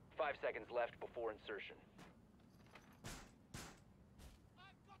 5 seconds left before insertion.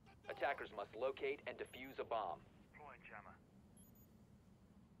 Attackers must locate and defuse a bomb.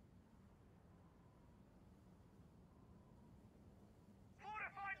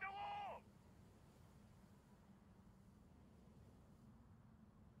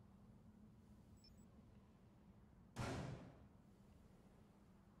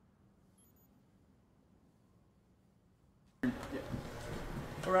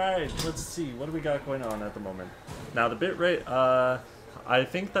 Alright, let's see. What do we got going on at the moment? Now the bitrate, I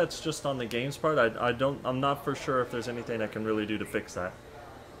think that's just on the games part. I'm not for sure if there's anything I can really do to fix that.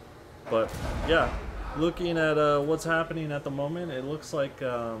 But yeah, looking at what's happening at the moment, it looks like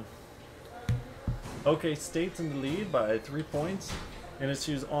OK State's in the lead by 3 points.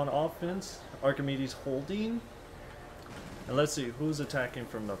 NSU's on offense. Archimedes holding. And let's see who's attacking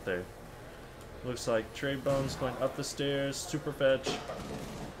from up there. Looks like Trey Bones going up the stairs. Super fetch.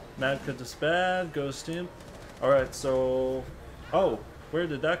 Madka Dispad. Ghost Imp. Alright, so... Oh, where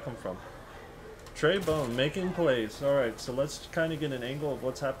did that come from? Trey Bone making plays. Alright, so let's kind of get an angle of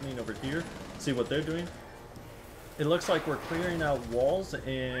what's happening over here. See what they're doing. It looks like we're clearing out walls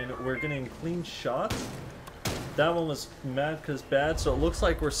and we're getting clean shots. That one was Madka's bad, so it looks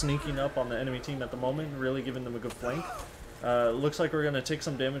like we're sneaking up on the enemy team at the moment, really giving them a good flank. Looks like we're going to take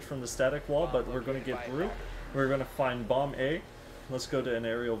some damage from the static wall, but we're going to get through. We're going to find bomb A. Let's go to an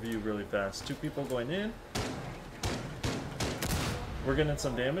aerial view really fast. 2 people going in. We're getting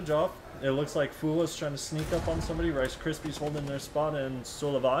some damage off. It looks like Fula's trying to sneak up on somebody. Rice Krispies holding their spot and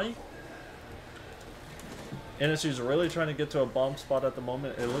Solavai. NSU's really trying to get to a bomb spot at the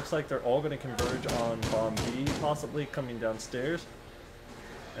moment. It looks like they're all going to converge on bomb B, possibly coming downstairs.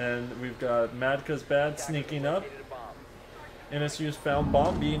 And we've got Madka's bad sneaking up. NSU's found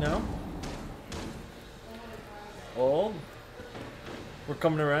bomb B now. Oh, we're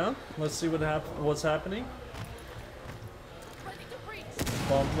coming around. Let's see what's happening.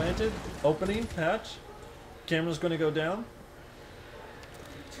 Bomb planted. Opening hatch. Camera's going to go down.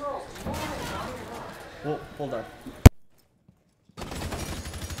 Whoa, hold on.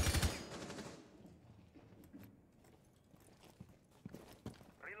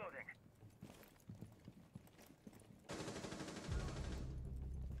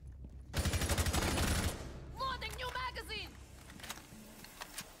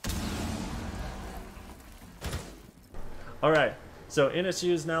 Alright, so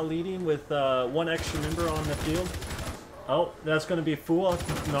NSU is now leading with 1 extra member on the field. Oh, that's going to be Fula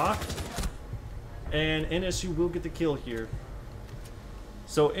knocked. And NSU will get the kill here.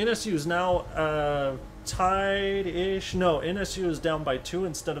 So NSU is now tied-ish. No, NSU is down by 2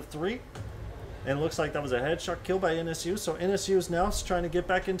 instead of 3. And it looks like that was a headshot kill by NSU. So NSU is now trying to get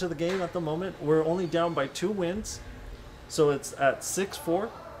back into the game at the moment. We're only down by 2 wins. So it's at 6-4.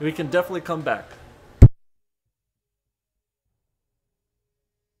 We can definitely come back.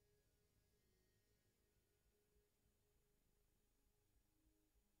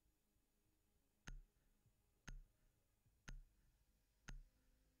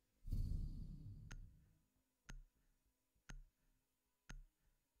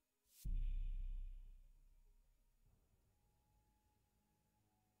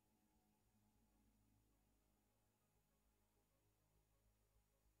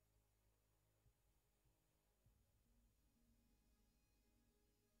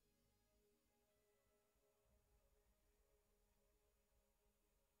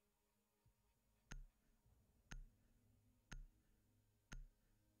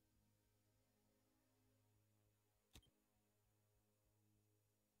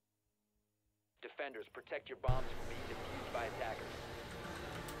 Defenders, protect your bombs from being defused by attackers.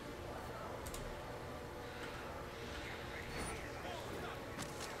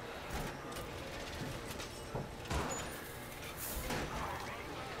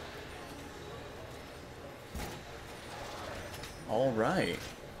 All right.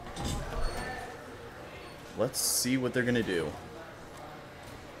 Let's see what they're gonna do.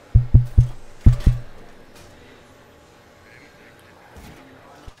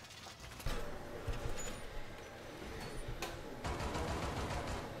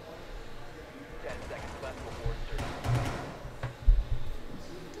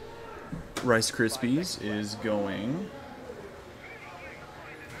 Rice Krispies is going.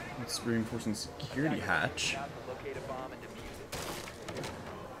 It's reinforcing security hatch. Locate a bomb and defuse it.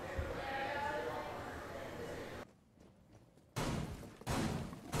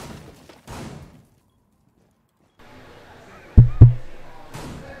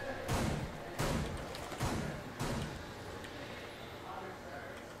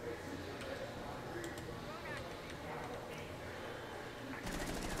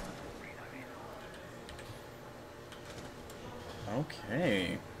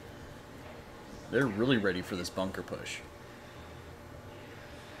 Okay. They're really ready for this bunker push.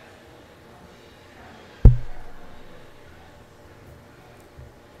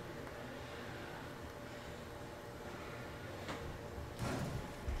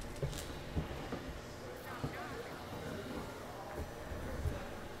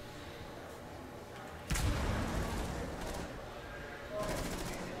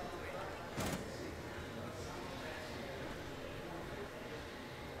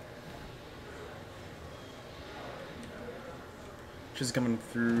 Is coming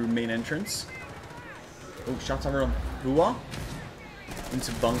through main entrance. Oh, shots on Hua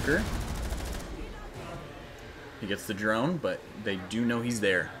into bunker. He gets the drone, but they do know he's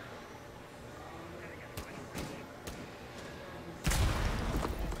there.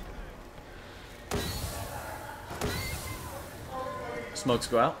 Smokes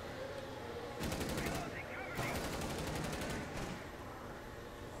go out.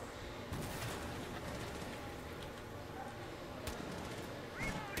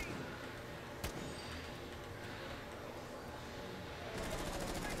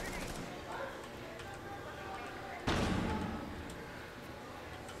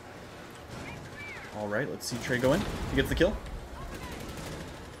 Alright, let's see Trey go in. He gets the kill.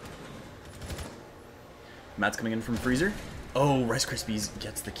 Matt's coming in from Freezer. Oh, Rice Krispies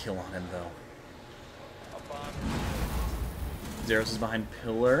gets the kill on him, though. Zeros is behind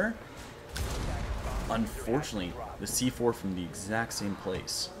Pillar. Unfortunately, the C4 from the exact same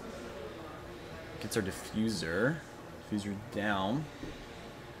place. Gets our diffuser. Diffuser down.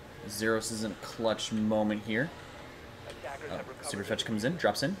 Zeros is in a clutch moment here. Super Fetch comes in,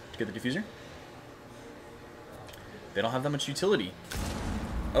 drops in to get the diffuser. They don't have that much utility.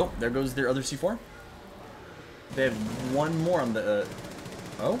 Oh, there goes their other C4. They have one more on the...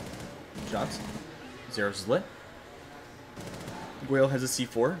 oh, shots. Zeros is lit. Guile has a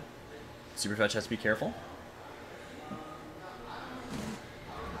C4. Superfetch has to be careful.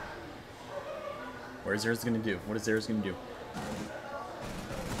 What is Zeros going to do? What is Zeros going to do?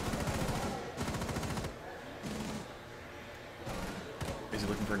 Is he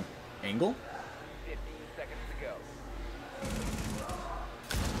looking for an angle? 15 seconds to go.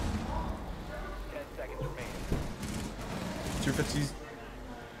 10 seconds remaining. 250.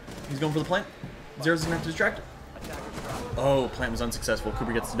 He's going for the plant. Zero's gonna have to distract. Oh, plant was unsuccessful.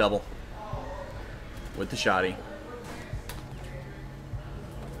 Cooper gets the double with the shotty.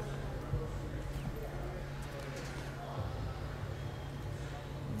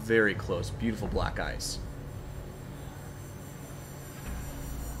 Very close. Beautiful black ice.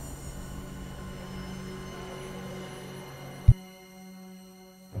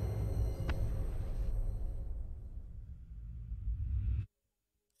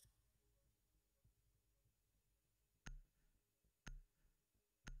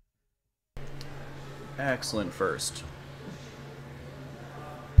 Excellent first.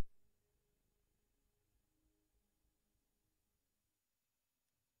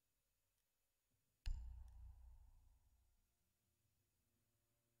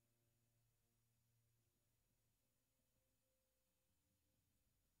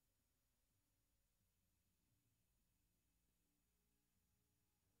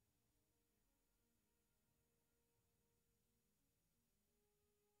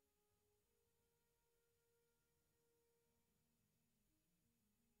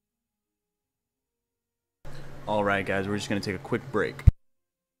 Alright guys, we're just going to take a quick break.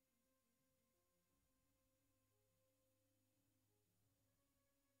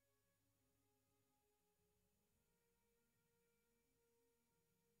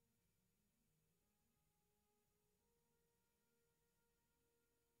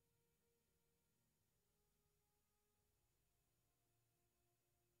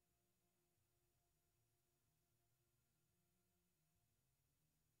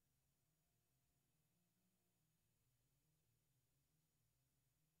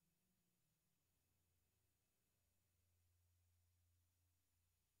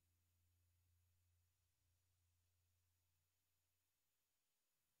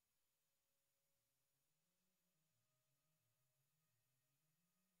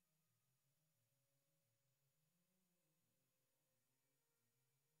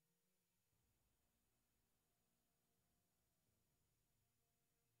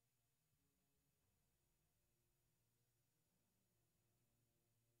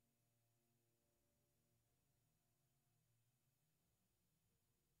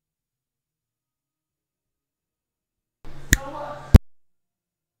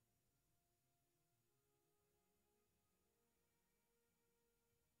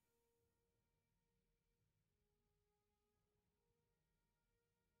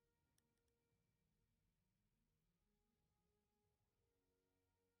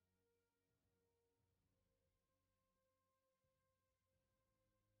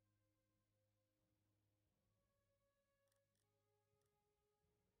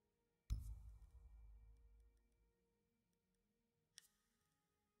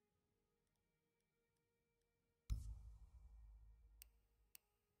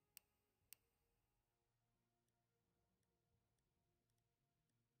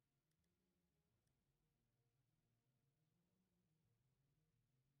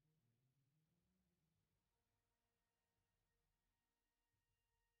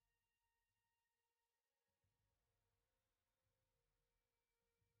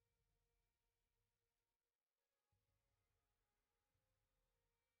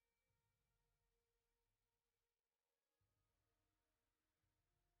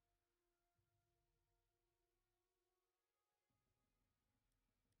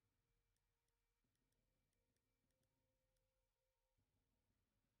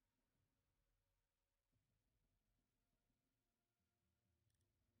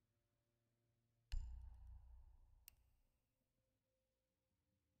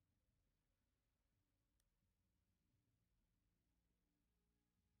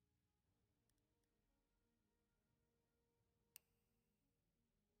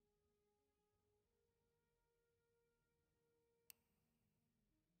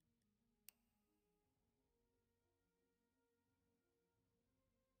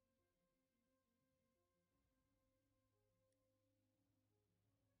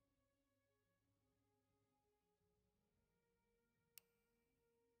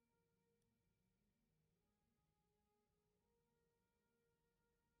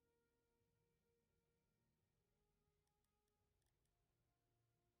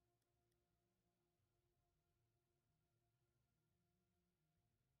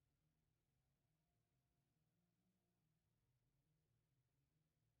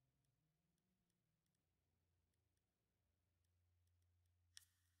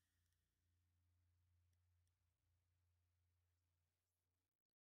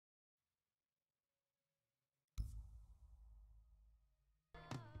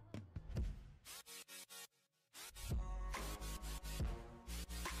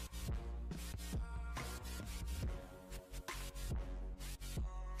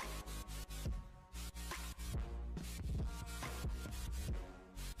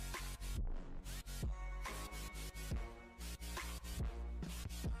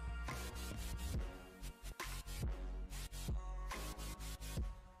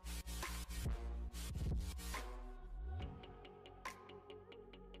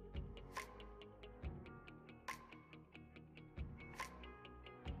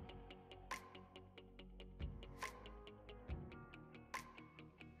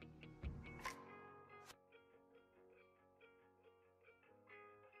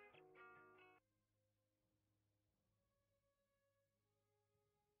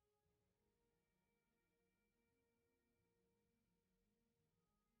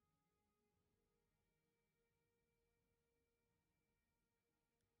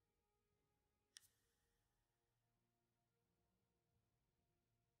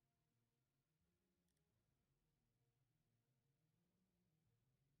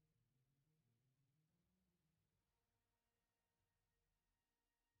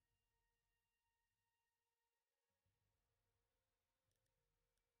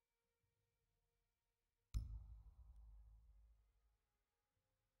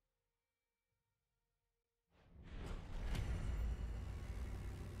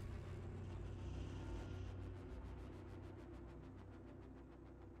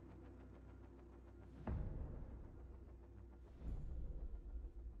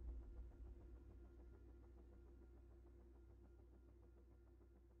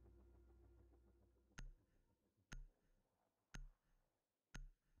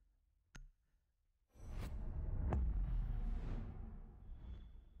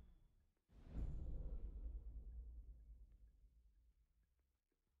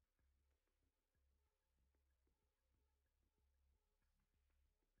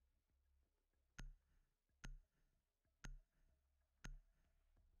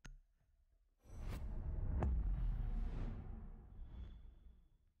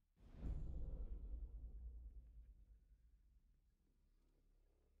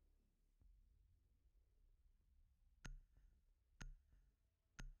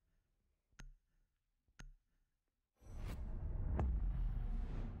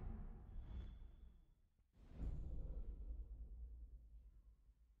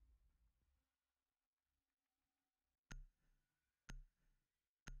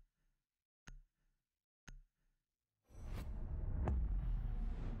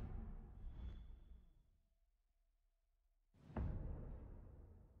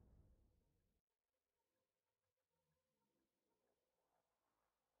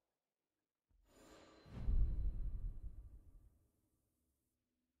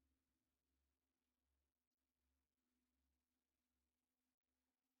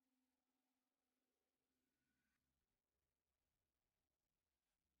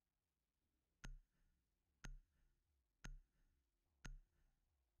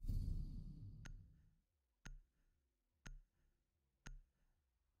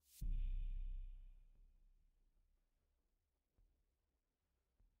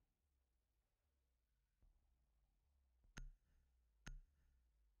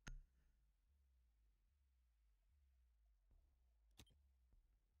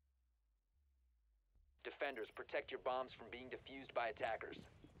 Defenders, protect your bombs from being defused by attackers.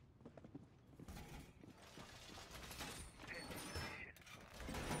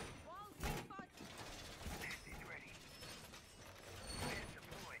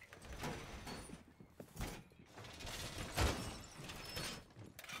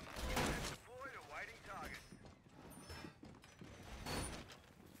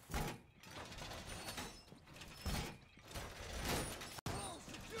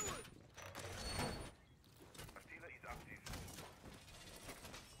 Active.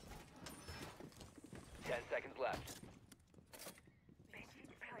 10 seconds left.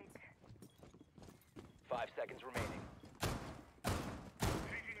 5 seconds remaining.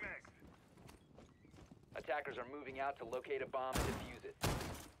 Changing mags. Attackers are moving out to locate a bomb and defuse it.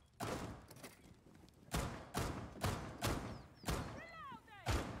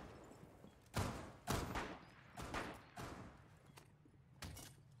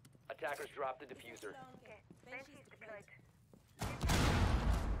 Attackers drop the diffuser. Benches deployed.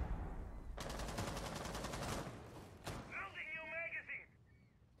 Loading new magazine.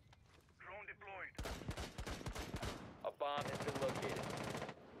 Drone deployed. A bomb has been located.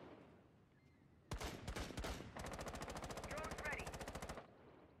 Drones ready.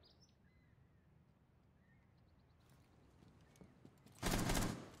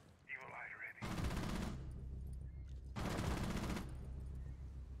 Evil eye ready.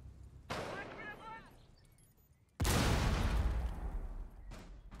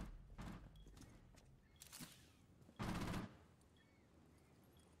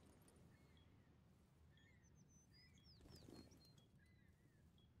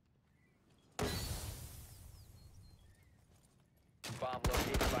 Bomb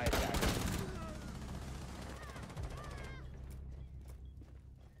located by attackers.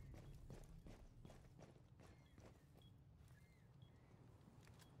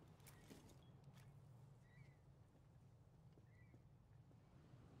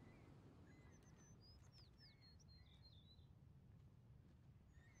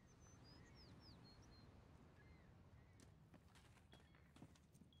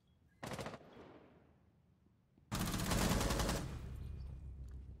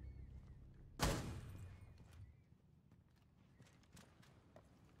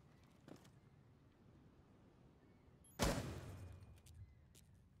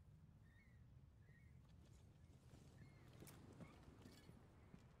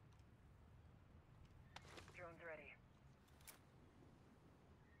 Drones ready.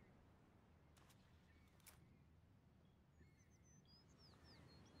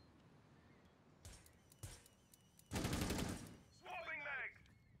 Swapping mags.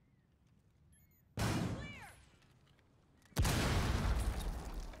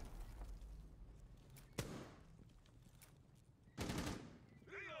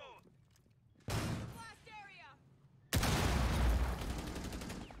 Reload. Blast area!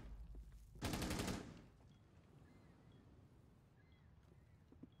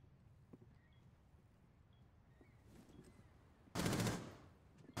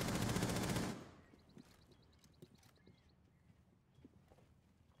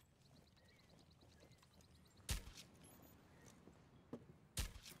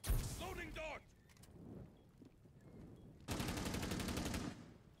 Loading dart.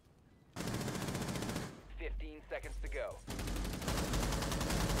 15 seconds to go.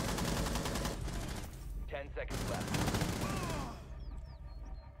 10 seconds left.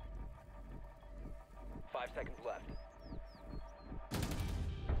 5 seconds left.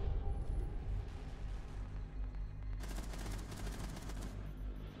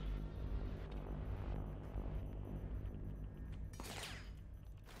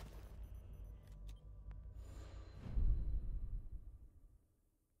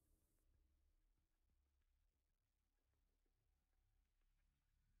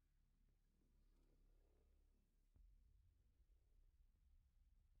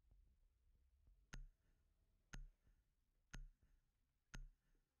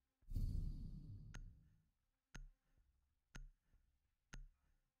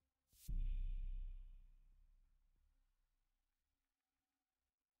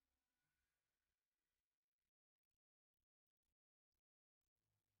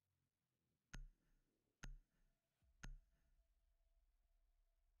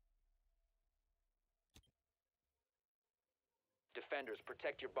 Defenders,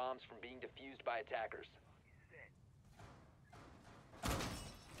 protect your bombs from being defused by attackers.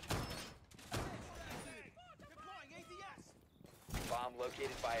 Deploying ATS. Bomb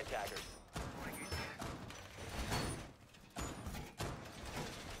located by attackers.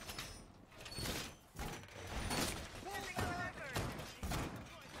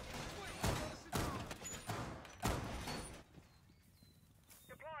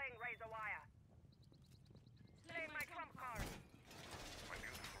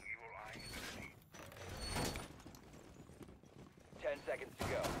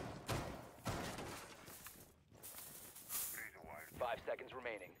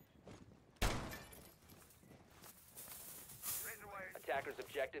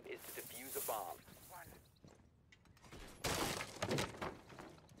 objective is to defuse a bomb.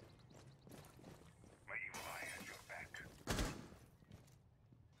 My evil eye has your back.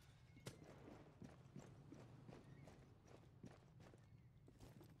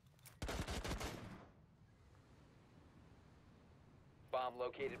 Bomb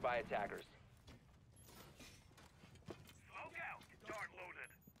located by attackers. Smoke out. Dart loaded.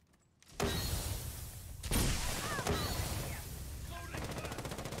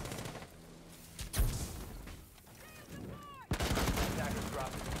 Attackers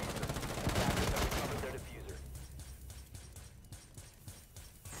dropped the diffuser. Attackers have recovered their diffuser.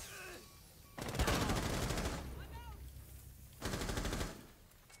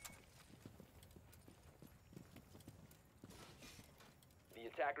 The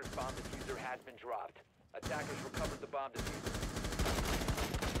attacker's bomb diffuser has been dropped. Attackers recovered the bomb diffuser.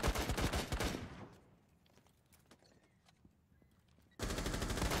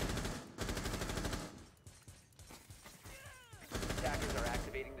 Attackers are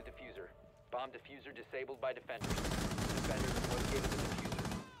activating the diffuser. Bomb diffuser disabled by defenders. Defenders have located the diffuser.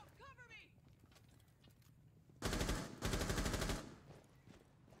 Cover me.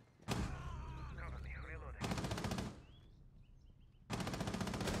 Reloading.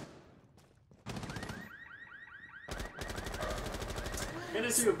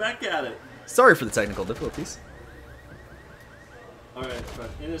 NSU, back at it. Sorry for the technical difficulties. Alright, but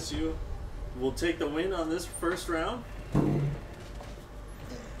NSU will take the win on this first round.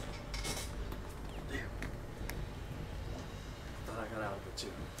 Thought I got out of it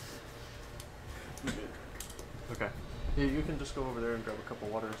too. Okay. Yeah, you can just go over there and grab a cup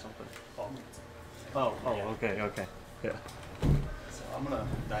of water or something. Okay, okay. Yeah. So I'm gonna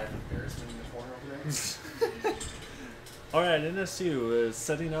die of embarrassment in the corner over there. Alright, NSU is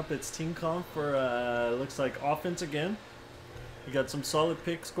setting up its team comp for, looks like offense again. We got some solid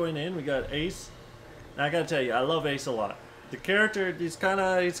picks going in. We got Ace. And I gotta tell you, I love Ace a lot. The character, he's kind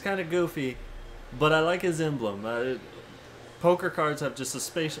of goofy, but I like his emblem. Poker cards have just a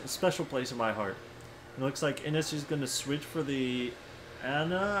special place in my heart. It looks like NSU's going to switch for the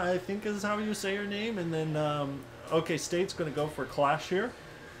Anna, I think is how you say her name, and then OK State's going to go for Clash here.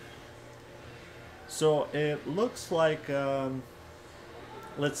 So it looks like,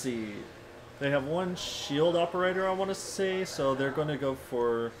 let's see, they have one shield operator, I want to say, so they're going to go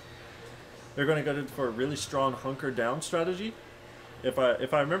for a really strong hunker down strategy. If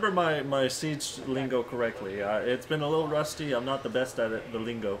I remember my siege lingo correctly, it's been a little rusty. I'm not the best at it, the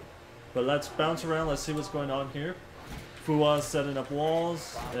lingo, but let's bounce around. Let's see what's going on here. Fua's setting up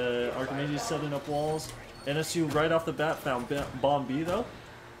walls. Archimedes setting up walls. NSU right off the bat found bomb B though.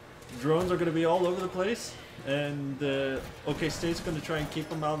 Drones are going to be all over the place, and OK State's going to try and keep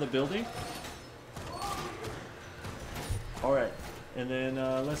them out of the building. All right, and then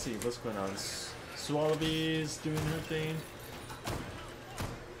let's see what's going on. Swallowy's doing her thing.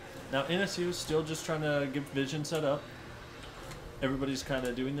 Now NSU is still just trying to get vision set up. Everybody's kind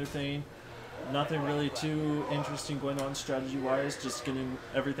of doing their thing. Nothing really too interesting going on strategy-wise. Just getting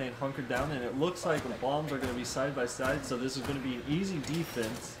everything hunkered down, and it looks like the bombs are going to be side by side. So this is going to be an easy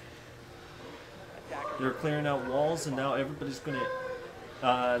defense. They're clearing out walls, and now everybody's going to.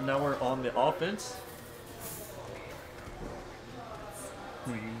 Now we're on the offense.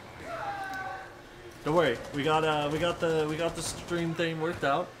 Don't worry, we got the stream thing worked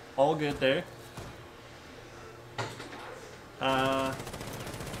out. All good there.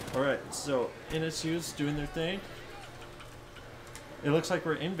 Alright, so NSU's doing their thing. It looks like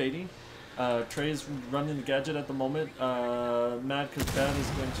we're invading. Trey's running the gadget at the moment. Mad Cause Bad is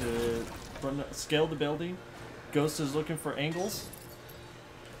going to scale the building. Ghost is looking for angles.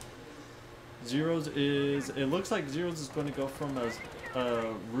 Zeros is... It looks like Zeros is going to go from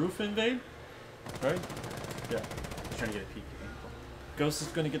a roof invade. Right? Yeah. Trying to get a peek. Ghost is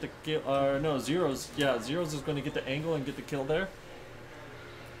going to get the kill. No, Zeros. Yeah, Zeros is going to get the angle and get the kill there.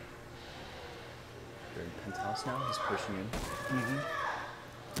 They're in penthouse now. He's pushing in.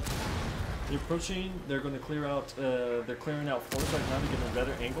 They're pushing. They're going to clear out. They're clearing out floors right now to get a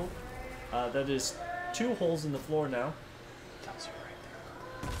better angle. That is 2 holes in the floor now.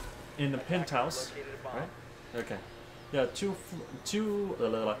 In the penthouse, right? Okay. Yeah, two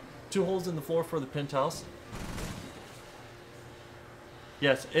holes in the floor for the penthouse.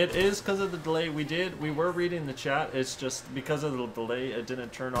 Yes, it is because of the delay. We were reading the chat. It's just because of the delay, it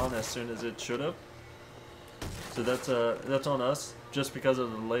didn't turn on as soon as it should have. So that's on us, just because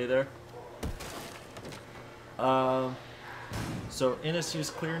of the delay there. So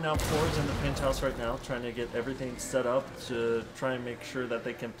NSU's clearing out floors in the penthouse right now, trying to get everything set up to try and make sure that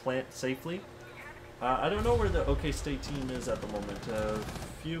they can plant safely. I don't know where the OK State team is at the moment.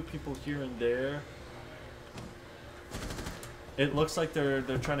 few people here and there. It looks like they're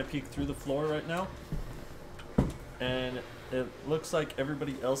trying to peek through the floor right now. And it looks like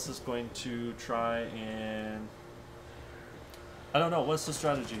everybody else is going to try and... I don't know, what's the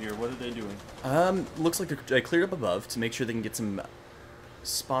strategy here? What are they doing? Looks like they cleared up above to make sure they can get some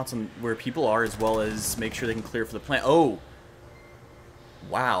spots on where people are, as well as make sure they can clear for the plant. Oh!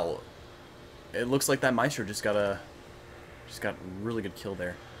 Wow. It looks like that Maestro just got a really good kill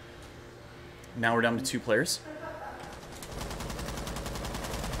there. Now we're down to 2 players.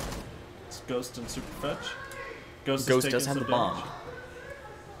 It's Ghost and Superfetch. Ghost does have the bomb.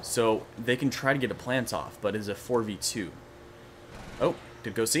 So they can try to get a plant off, but it's a 4v2. Oh,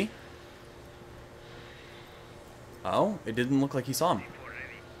 did Ghost see? Oh, it didn't look like he saw him.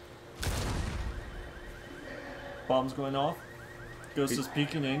 Bomb's going off. Ghost is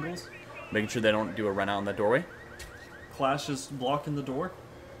peeking angles. Making sure they don't do a run out in that doorway. Clash is blocking the door.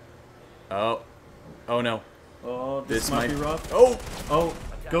 Oh. Oh no. Oh, this might be rough. Oh! Oh,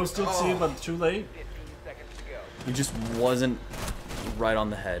 Ghost did see, but too late. 15 seconds to go. He just wasn't right on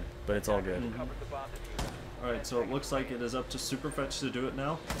the head, but it's all good. Cover the bomb diffuser. Alright, so it looks like it is up to Superfetch to do it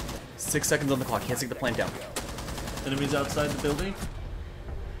now. 6 seconds on the clock. Can't take the plant down. Enemies outside the building.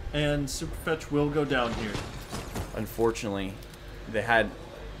 And Superfetch will go down here. Unfortunately, they had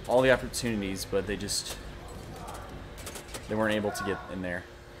all the opportunities, but they weren't able to get in there.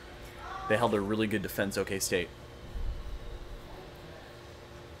 They held a really good defense, OK State.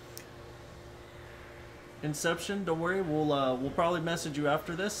 Inception, don't worry, we'll probably message you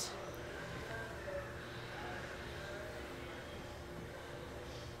after this.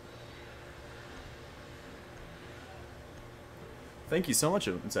 Thank you so much,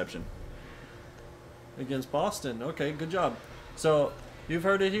 Inception. Against Boston. Okay, good job. So, you've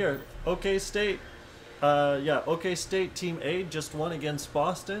heard it here. OK State. OK State Team A just won against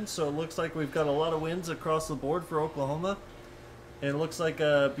Boston. So it looks like we've got a lot of wins across the board for Oklahoma. And it looks like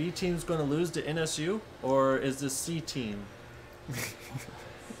B team's going to lose to NSU. Or is this C team?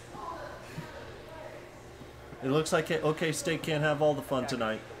 It looks like OK State can't have all the fun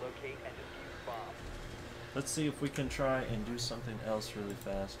tonight. Locate and defuse bomb. Let's see if we can try and do something else really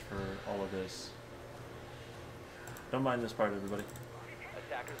fast for all of this. Don't mind this part, everybody.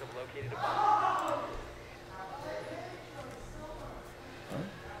 Attackers have located a bomb. Alright.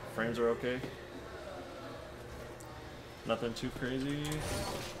 Frames are okay. Nothing too crazy.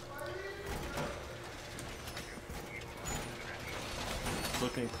 It's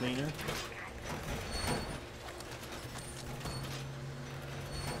looking cleaner.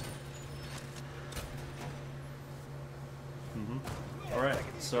 Alright,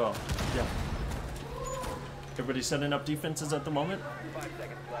 so, yeah. Everybody setting up defenses at the moment. 5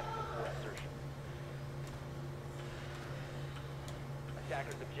 seconds left before insertion.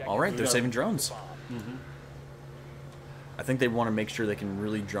 Attackers objective. All right, they're Yeah. saving drones. Bomb. I think they want to make sure they can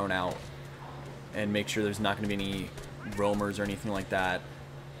really drone out and make sure there's not going to be any roamers or anything like that.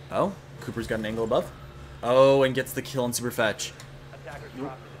 Oh, Cooper's got an angle above. Oh, and gets the kill on Superfetch. Attackers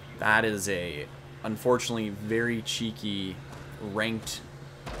drop the diffuser. That is a, unfortunately, very cheeky ranked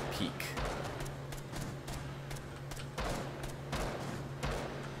peak.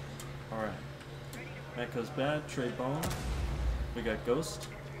 Alright. Echo's bad, Trey Bone. We got Ghost.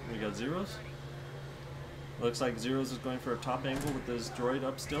 We got Zeros. Looks like Zeros is going for a top angle with his droid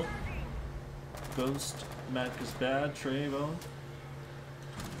up still. Ghost, Mac is bad, Trey Bone.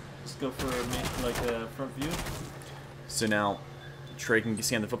 Let's go for a front view. So now, Trey can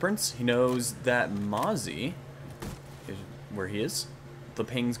scan the footprints. He knows that Mozzie is where he is. The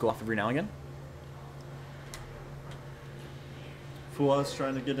pings go off every now and again. Fua's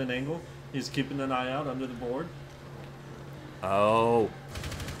trying to get an angle. He's keeping an eye out under the board. Oh.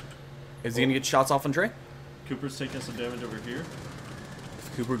 Is he going to get shots off on Trey? Cooper's taking some damage over here.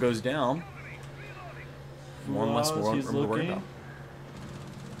 If Cooper goes down, one less Fua's, more he's to worry looking. about.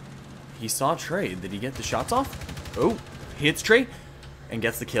 He saw Trey. Did he get the shots off? Oh, he hits Trey and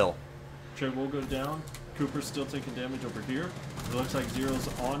gets the kill. Trey will go down. Cooper's still taking damage over here. It looks like Zero's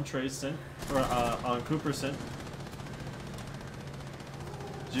on Trey's scent, or on Cooper's scent.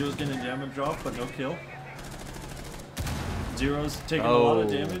 Zero's getting damage off, but no kill. Zero's taking a lot of Oh.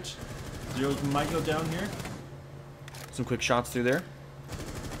 damage. Zero's might go down here. Some quick shots through there.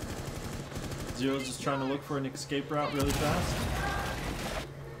 Zero's just trying to look for an escape route really fast.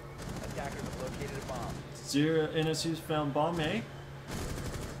 Attackers have located a bomb. Zero NSU's found bomb A.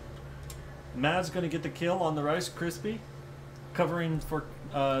 Mad's gonna get the kill on the Rice Krispie, covering for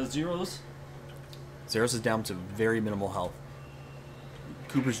Zeros. Zeros is down to very minimal health.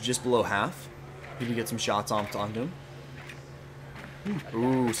 Cooper's just below half. He can get some shots onto him.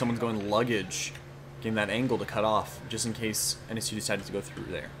 Ooh, someone's going luggage. Getting that angle to cut off, just in case NSU decided to go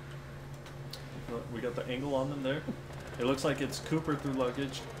through there. We got the angle on them there. It looks like it's Cooper through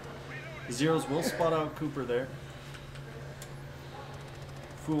luggage. Zeros will spot out Cooper there.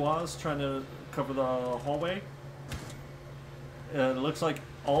 Fua's trying to cover the hallway. It looks like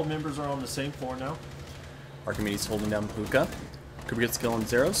all members are on the same floor now. Archimedes holding down Puka. Cooper gets kill on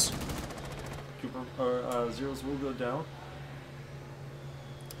Zeros. Zeros will go down.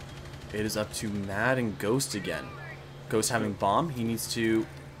 It is up to Mad and Ghost again. Ghost having bomb. He needs to...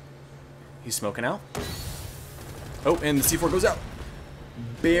 He's smoking out. Oh, and the C4 goes out.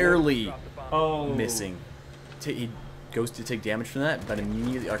 Barely missing. He goes to take damage from that, but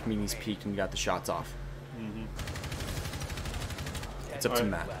immediately Archimedes peeked and got the shots off. It's up to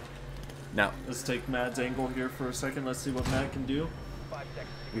Matt. Now, let's take Mad's angle here for a second. Let's see what Mad can do.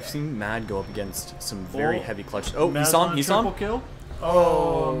 we've seen Mad go up against some very heavy clutch. Oh, Mad's he's on. a He's triple on. Kill.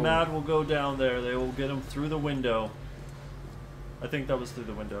 Oh, Mad will go down there. They will get him through the window. I think that was through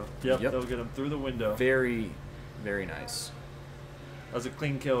the window. Yep. They'll get him through the window. Very, very nice. That was a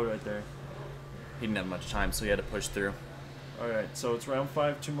clean kill right there. He didn't have much time, so he had to push through. Alright, so it's round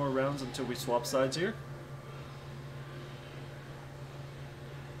 5, 2 more rounds until we swap sides here.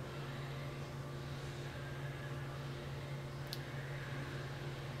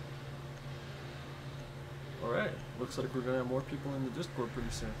 Alright, looks like we're going to have more people in the Discord pretty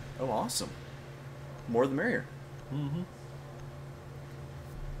soon. Oh, awesome. More the merrier.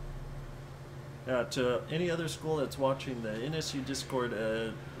 Yeah, to any other school that's watching the NSU Discord,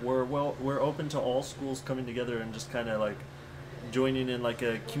 we're open to all schools coming together and just kind of like joining in like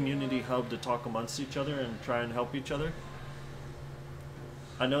a community hub to talk amongst each other and try and help each other.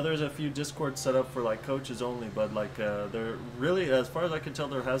 I know there's a few Discords set up for like coaches only, but like there really, as far as I can tell,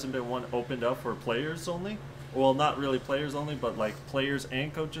 there hasn't been one opened up for players only. Well, not really players only, but like players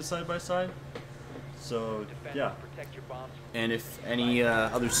and coaches side by side. So yeah. And if any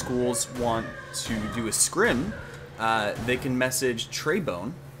other schools want to do a scrim, they can message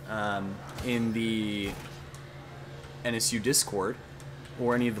Treybone in the NSU Discord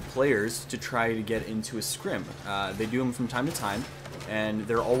or any of the players to try to get into a scrim. They do them from time to time, and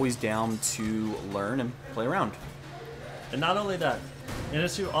they're always down to learn and play around. And not only that,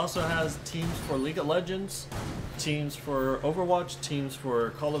 NSU also has teams for League of Legends, teams for Overwatch, teams for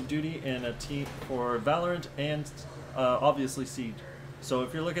Call of Duty, and a team for Valorant and obviously Siege. So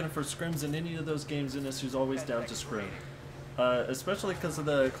if you're looking for scrims in any of those games, NSU's always down to scrim. Especially because of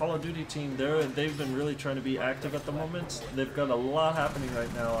the Call of Duty team, they've been really trying to be active at the moment. They've got a lot happening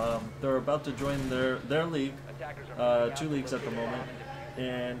right now. They're about to join their league, 2 leagues at the moment.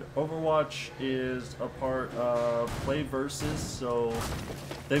 And Overwatch is a part of Play Versus, so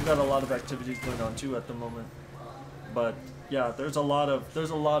they've got a lot of activities going on too at the moment. But yeah, there's a lot of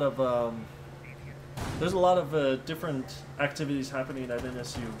different activities happening at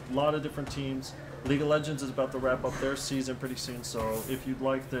NSU. A lot of different teams. League of Legends is about to wrap up their season pretty soon, so if you'd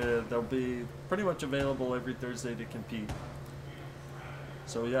like they'll be pretty much available every Thursday to compete.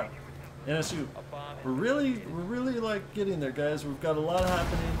 So yeah, NSU, we're really like getting there, guys. We've got a lot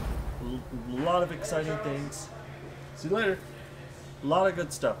happening, a lot of exciting things. See you later. A lot of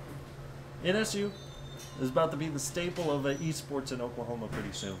good stuff. NSU is about to be the staple of esports in Oklahoma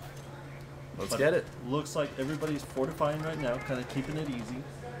pretty soon. Let's get it. Looks like everybody's fortifying right now, kind of keeping it easy.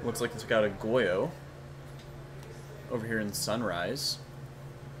 Looks like it's got a Goyo over here in Sunrise.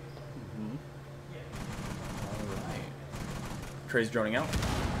 Alright. Trey's droning out.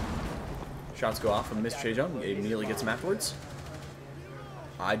 Shots go off from Miss Trey Jones. He immediately gets him afterwards.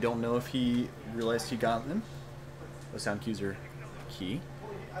 I don't know if he realized he got them. Those sound cues are key.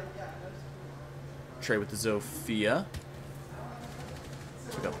 Trey with the Zofia.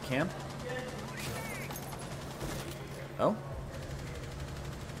 Took out the cam. Oh.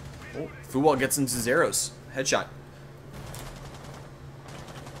 Oh, Fuwal gets into Zeros. Headshot.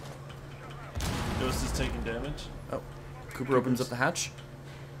 Ghost is taking damage. Oh. Cooper opens up the hatch.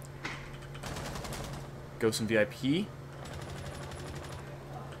 Ghost in VIP. Okay.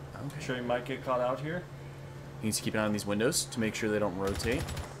 Sure, he might get caught out here. He needs to keep an eye on these windows to make sure they don't rotate.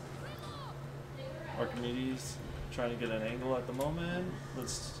 Archimedes trying to get an angle at the moment.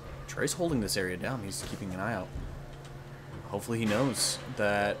 Trey's holding this area down. He's keeping an eye out. Hopefully he knows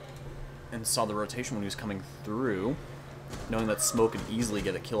that and saw the rotation when he was coming through, knowing that smoke could easily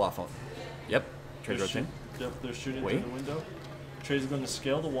get a kill off on. Yep, Trey's rotating. Yep, they're shooting through the window. Trey's going to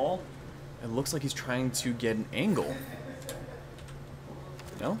scale the wall. It looks like he's trying to get an angle.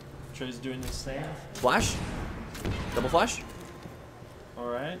 No? Trey's doing his thing. Flash? Double flash?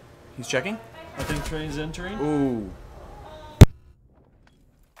 Alright. He's checking? I think Trey's entering. Ooh.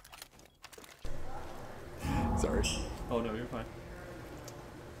 Sorry. Oh no, you're fine.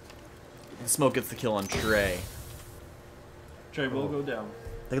 The smoke gets the kill on Trey. Trey will go down.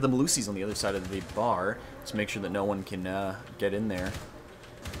 They got the Malusi's on the other side of the bar to make sure that no one can get in there.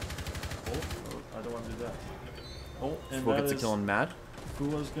 Oh, I don't want to do that. Oh, and Fool that gets a is kill on Mad.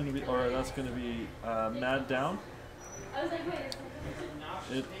 Fua's going to be, or that's going to be Mad down. I was like, wait a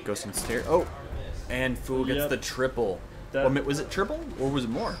second. It, Goes on stair. Oh, and Fool gets Yep. the triple. That- Or was it triple or was it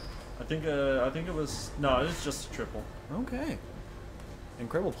more? I think it was, no, it's just a triple. Okay.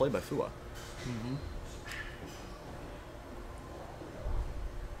 Incredible play by Fua. Mm-hmm.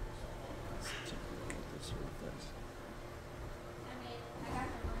 I mean, I got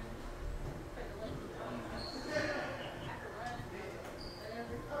the one for the lake. I could run.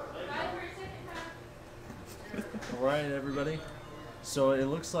 Whatever. Bye for a second time. Alright, everybody. So it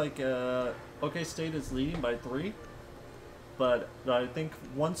looks like OK State is leading by 3. But I think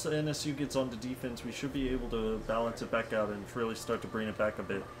once NSU gets on to defense, we should be able to balance it back out and really start to bring it back a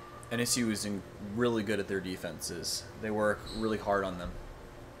bit. NSU is really good at their defenses. They work really hard on them.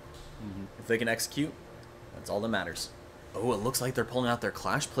 If they can execute, that's all that matters. Oh, it looks like they're pulling out their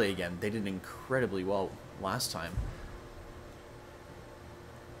clash play again. They did incredibly well last time.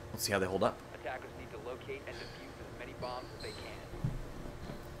 Let's see how they hold up. Attackers need to locate and defuse as many bombs as they can.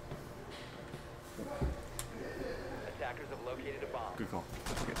 Attackers have located a bomb. Good call.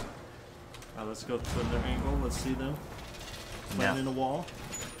 Let's go to their angle. Let's see them. Playing in a wall.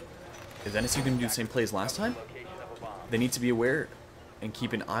 Is NSU going to do the same play as last time? Location of a bomb. They need to be aware and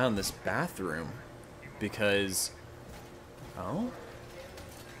keep an eye on this bathroom because... Oh?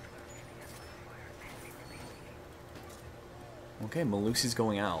 Okay, Malusi's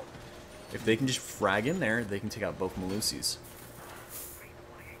going out. If they can just frag in there, they can take out both Malusi's.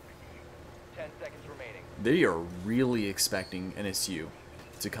 10 seconds remaining. They are really expecting NSU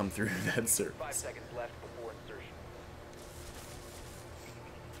to come through that 5 surface. seconds left before insertion.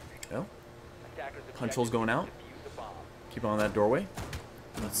 Oh, Attackers have Control's checked going out. defuse the bomb. Keep on that doorway.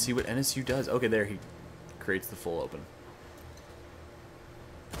 Let's see what NSU does. Okay, there he creates the full open.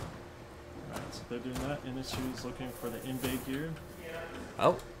 Alright, so they're doing that. NSU is looking for the invade gear.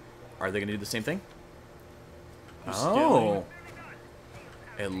 Oh, are they going to do the same thing? Who's Oh,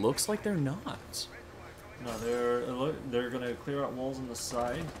 it looks like they're not. No, they're going to clear out walls on the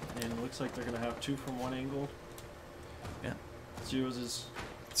side, and it looks like they're going to have 2 from one angle. Yeah. Zero's is...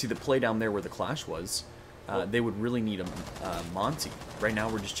 See the play down there where the clash was. They would really need a Monty. Right now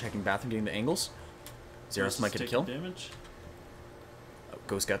we're just checking bathroom, getting the angles. Zeros might get a kill. Damage.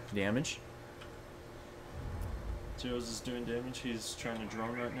 Ghost got the damage. Zero's is doing damage. He's trying to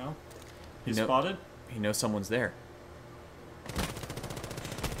drone right now. You He's know- spotted. He knows someone's there.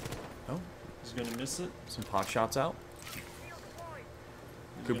 Oh, He's going to miss it. some pot shots out. He's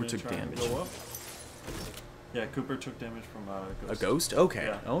Cooper gonna took try and damage. Go up. Yeah, Cooper took damage from A ghost? Okay,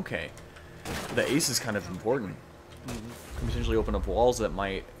 Yeah. okay. The ace is kind of important. Mm-hmm. Can potentially open up walls that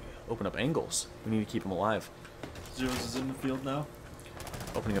might open up angles. We need to keep him alive. Zero's is in the field now.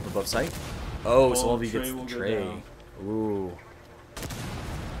 Opening up above sight. Oh, so Oh, Solvi Trey gets the will go tray. down. Ooh.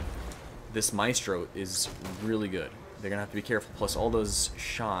 This Maestro is really good. They're going to have to be careful. Plus, all those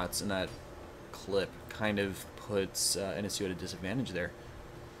shots and that clip kind of puts NSU at a disadvantage there.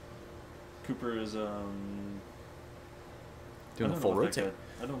 Cooper is Doing I a don't know full what that rotate.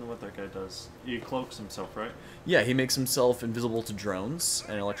 guy- I don't know what that guy does. He cloaks himself, right? Yeah, he makes himself invisible to drones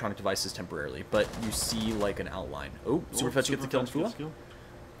and electronic devices temporarily, but you see like an outline. Oh, Superfetch gets the kill on Superfetch gets Fua. kill.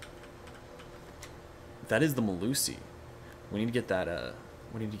 That is the Malusi. We need to get that,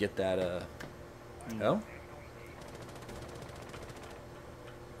 Oh?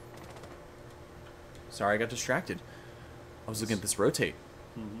 Sorry, I got distracted. I was looking at this rotate.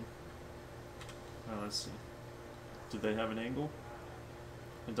 Let's see. Do they have an angle?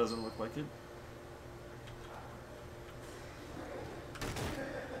 It doesn't look like it.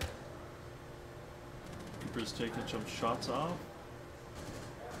 Cooper's taking some shots off.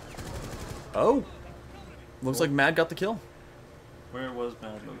 Oh! Looks like Mad got the kill. Where was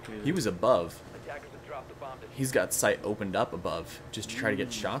Mad located? He was above. Attackers have dropped the bomb. He's got sight opened up above just to try to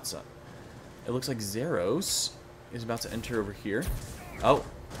get shots up. It looks like Zeros is about to enter over here. Oh.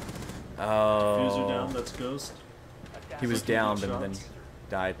 Fuser down, Oh. that's Ghost. He was Looking down at and then shots.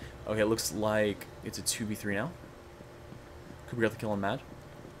 died. Okay, it looks like it's a 2v3 now. Cooper got the kill on Mad.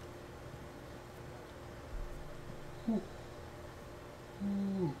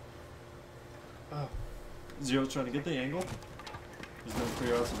 Zero's trying to get the angle. He's gonna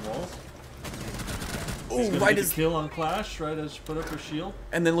clear out some walls. Oh, He's gonna right get as... the kill on Clash, right as she put up her shield.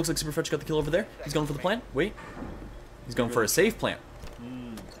 And then looks like Superfetch got the kill over there. He's going for the plant. Wait. He's going for a safe plant.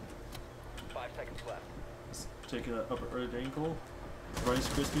 5 seconds left. Let's take it up at right ankle. Rice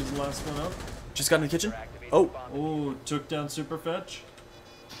Krispies the last one up. Just got in the kitchen. Activating Oh, bomb Oh, took down Super Fetch.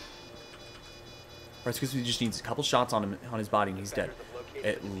 Rice Krispies just needs a couple shots on him on his body and he's dead. defenders have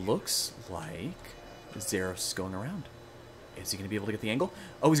It located the looks like Zeros is going around. Is he going to be able to get the angle?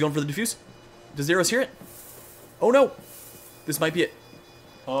 Oh, he's going for the defuse. Does Zeros hear it? Oh no! This might be it.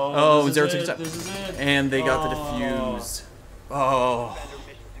 Oh, Zero this took is his it. This is it. And they got the Oh. defuse. Oh. defender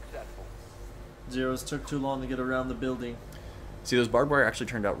mission successful. Zeros took too long to get around the building. See, those barbed wire actually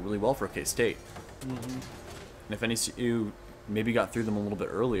turned out really well for K-State. And if NSU maybe got through them a little bit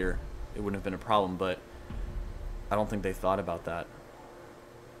earlier, it wouldn't have been a problem, but I don't think they thought about that.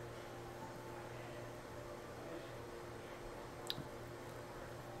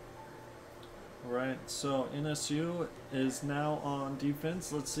 Right, so NSU is now on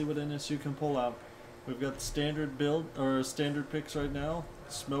defense. Let's see what NSU can pull out. We've got the standard build, or standard picks right now.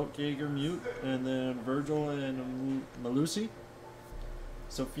 Smoke, Jaeger, Mute, and then Virgil and Malusi.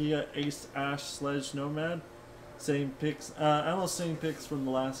 Sophia, Ace, Ash, Sledge, Nomad. Same picks, almost same picks from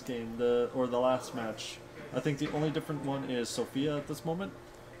the last game, the last match. I think the only different one is Sophia at this moment.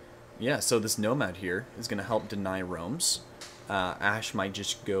 Yeah, so this Nomad here is going to help deny roams. Ash might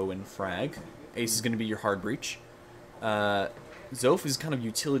just go and frag. Ace is going to be your hard breach. Zoph is kind of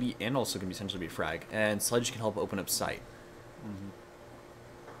utility and also going to essentially be frag. And Sledge can help open up sight.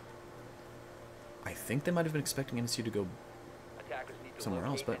 I think they might have been expecting NSU to go Attackers need to somewhere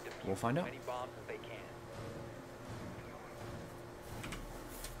else, locate but and defuse we'll find as out. many bombs as they can.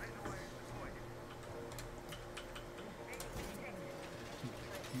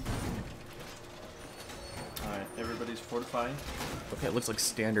 Alright, everybody's fortifying. Okay, it looks like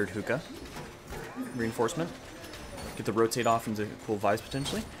standard hookah reinforcement. Get the rotate off into cool vibes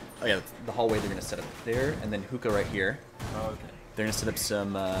potentially. Oh yeah, the hallway they're gonna set up there, and then hookah right here. Oh, okay. They're gonna set up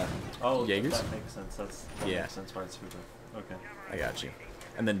some Oh, Jaegers. that makes sense. That Yeah. makes sense why it's Hoover. Okay. I got you.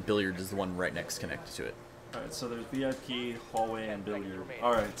 And then billiard is the one right next connected to it. Alright, so there's VIP, hallway, and billiard.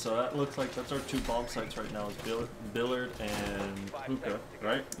 Alright, so that looks like that's our two bomb sites right now, is billiard and hookah,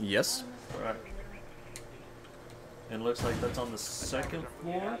 right? Yes. Alright. And looks like that's on the second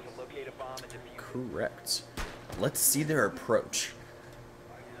floor. To locate a bomb and defuse. Correct. Let's see their approach.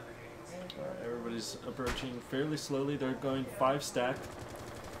 Alright, everybody's approaching fairly slowly. They're going 5 stack.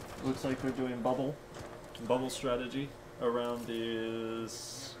 Looks like they're doing bubble strategy around the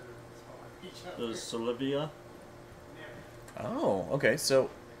Solivia. Oh, okay. So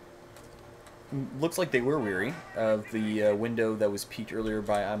looks like they were weary of the window that was peeked earlier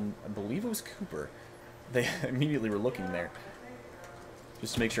by I believe it was Cooper. They immediately were looking there,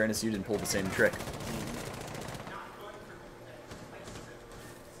 just to make sure NSU didn't pull the same trick.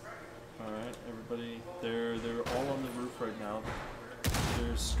 Alright, everybody, they're all on the roof right now.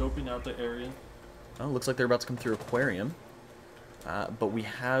 They're scoping out the area. Oh, looks like they're about to come through aquarium. But we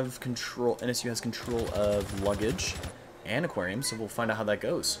have control. NSU has control of luggage and aquarium, so we'll find out how that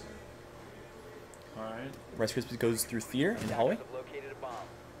goes. Alright. Rice Krispies goes through Thier in the hallway. Attackers have located a bomb.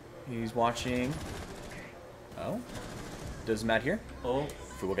 He's watching. Oh, does Matt here? Oh,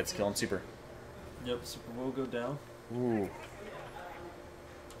 Fool gets a kill on Super. yep, Super will go down. Ooh.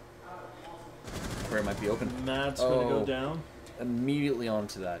 Aquarium might be open. Matt's gonna go Oh. down. Immediately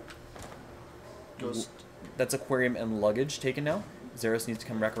onto that. Goes. That's aquarium and luggage taken now. Zeros needs to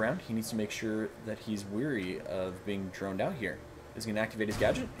come back around. He needs to make sure that he's weary of being droned out here. Is he going to activate his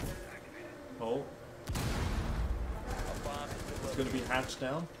gadget? Oh, A bomb has been it's gonna be hatched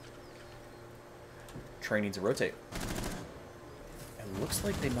down. Trey needs to rotate. It looks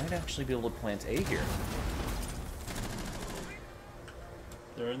like they might actually be able to plant A here.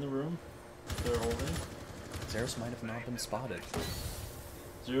 They're in the room. They're holding. Zeros might have not been spotted.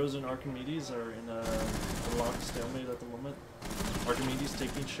 Zeros and Archimedes are in a locked stalemate at the moment. Archimedes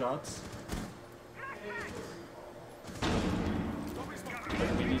taking shots.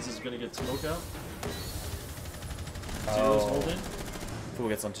 Archimedes is gonna get smoke out. Zero's holding. Fool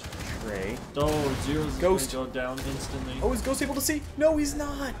gets onto Trey. Oh, Zero's Ghost. is gonna go down instantly. Oh, is Ghost able to see? No, he's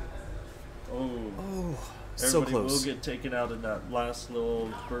not. Oh. Oh, so Everybody close. will get taken out in that last little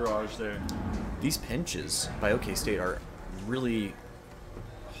barrage there. These pinches by OK State are really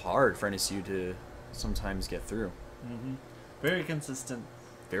hard for NSU to sometimes get through. Very consistent.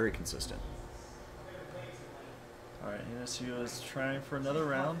 Very consistent. Alright, NSU is trying for another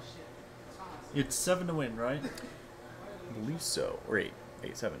round. It's 7 to win, right? I believe so. Or 8.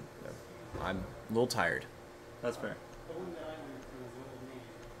 8, 7. I'm a little tired. That's fair.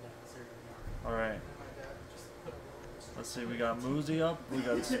 Alright. Let's see, we got Moozy up, we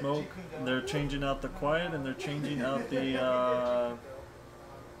got Smoke. They're changing out the Quiet and they're changing out the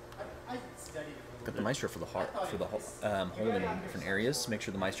got the Maestro for the holding in different areas. Make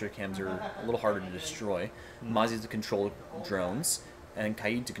sure the Maestro cams are a little harder to destroy. Mozzie to control drones, and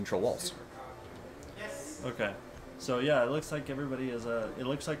Kaid to control walls. Okay. So yeah, it looks like everybody is. It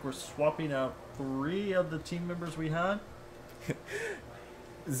looks like we're swapping out 3 of the team members we had.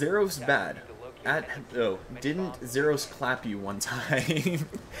 Zeros bad. Didn't Zeros clap you one time?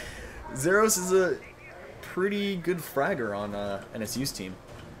 Zeros is a pretty good fragger on NSU's team.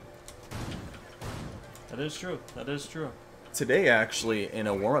 That is true. That is true. Today, actually, in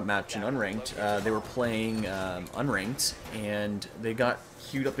a warm-up match in Unranked, they were playing Unranked, and they got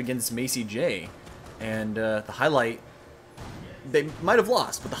queued up against Macy J. And the highlight, they might have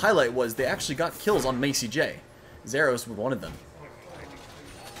lost, but the highlight was they actually got kills on Macy J. Zeros was one of them.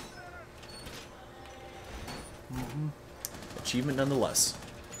 Achievement nonetheless.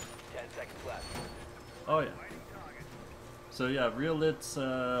 10 seconds left. Oh yeah. So yeah, real lit's.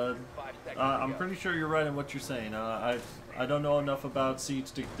 5 seconds to I'm go. pretty sure you're right in what you're saying. I don't know enough about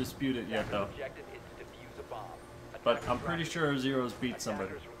Siege to dispute it yet though. Objective is to defuse a bomb. But I'm pretty sure Zeros beat somebody.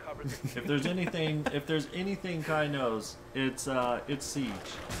 Attackers recover the If there's anything Kai knows, it's Siege.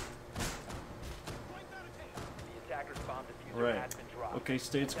 The attacker's bomb diffuser Right. has been dropped. Okay,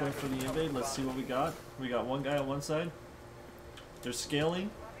 State's going for the invade. Let's see what we got. We got one guy on one side. They're scaling.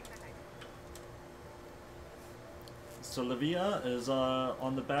 So Lavia is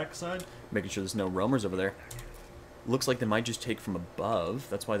on the back side. Making sure there's no roamers over there. Looks like they might just take from above.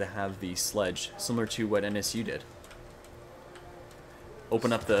 That's why they have the sledge, similar to what NSU did.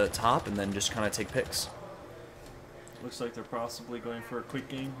 Open up the top and then just kind of take picks. Looks like they're possibly going for a quick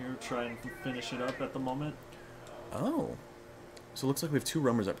game here, try and finish it up at the moment. Oh. So it looks like we have 2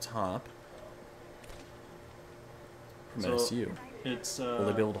 roamers up top. From So, NSU. It's Will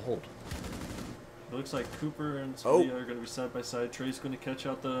they be able to hold? it looks like Cooper and Oh. Sofia are going to be side by side. Trey's going to catch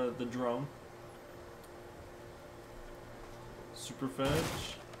out the drone. Super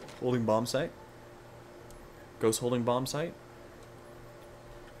fetch. Holding bomb site. Ghost holding bomb site.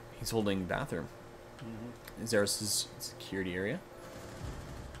 He's holding bathroom. Zeros' security area.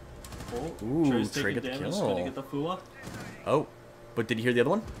 Oh, Ooh, Trey's Trey taking got the damage. kill. Going to get the Fua. Oh, but did you hear the other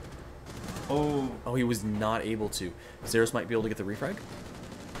one? Oh, Oh, he was not able to. Zeros might be able to get the refrag.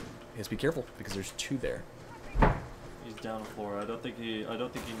 He has to be careful because there's 2 there. he's down the floor. I don't think he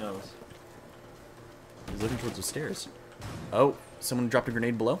knows. He's looking towards the stairs. Oh, someone dropped a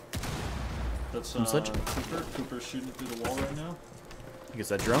grenade below. That's From Sledge. Cooper. Cooper's shooting through the wall right now. He gets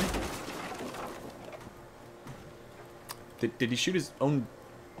that drone. Did he shoot his own,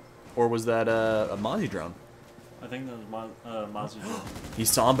 or was that a Mozzie drone? I think that was Mazu. He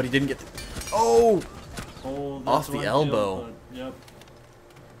saw him, but he didn't get the... Oh! Oh, that's Off the one elbow. Kill, but, yep.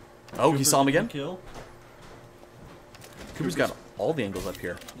 Oh, he Cooper saw him getting again? a Kill. Cooper's got all the angles up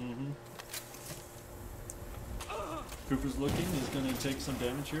here. Cooper's looking. He's going to take some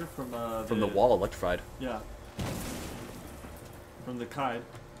damage here from From the wall electrified. Yeah. From the Kaid.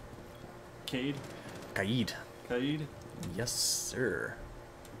 Kaid. Kaid. Yes, sir.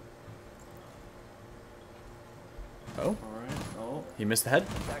 Oh, Alright. Oh. he missed the head.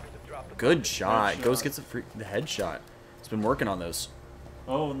 Attackers have dropped the Good bomb. shot. Headshot. Ghost gets the headshot. He's been working on those.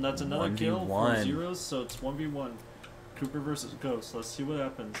 Oh, and that's another kill for 1v1. Zeros, so it's 1v1. Cooper versus Ghost. Let's see what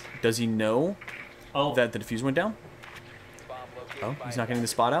happens. Does he know Oh, that the diffuser went down? Bomb located Oh, by he's not getting the attackers.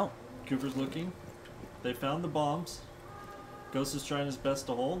 spot out. Cooper's looking. They found the bombs. Ghost is trying his best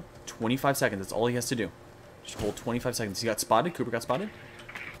to hold. 25 seconds. That's all he has to do. Just hold 25 seconds. He got spotted. Cooper got spotted.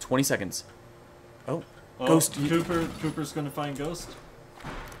 20 seconds. Oh, Oh, Ghost. Cooper's going to find Ghost.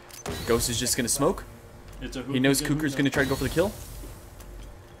 Ghost is just going to smoke. It's a He knows hooligan, Cooper's going to try to go for the kill.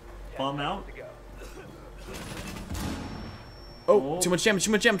 Bomb out. To go. Oh, Oh. too much damage.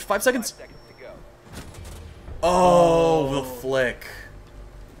 Too much damage. 5 seconds. 5 seconds to go. Oh, the flick.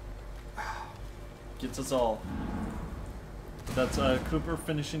 Gets us all. That's Cooper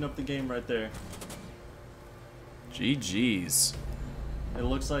finishing up the game right there. GG's. It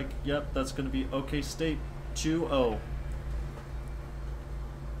looks like, yep, that's going to be OK State 2-0.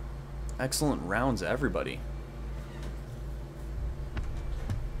 Excellent rounds, everybody.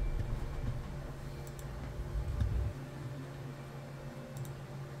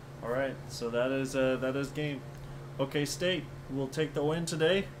 All right, so that is game. OK State will take the win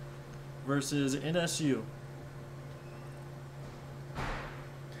today versus NSU. You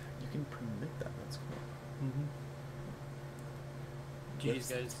can permit that. That's cool.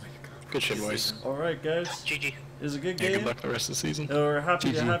 GG's, guys. Good shit, boys. All right, guys. GG. It was a good Yeah, game. good luck for the rest of the season. We're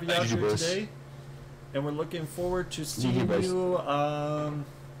happy to have you out GG, here boys. today, and we're looking forward to seeing boys. you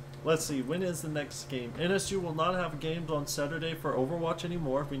let's see, when is the next game? NSU will not have games on Saturday for Overwatch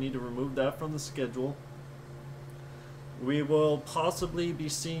anymore. We need to remove that from the schedule. We will possibly be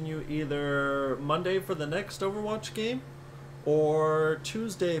seeing you either Monday for the next Overwatch game or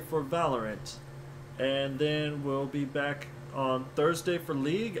Tuesday for Valorant. And then we'll be back on Thursday for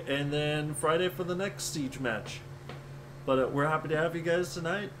League and then Friday for the next Siege match. But we're happy to have you guys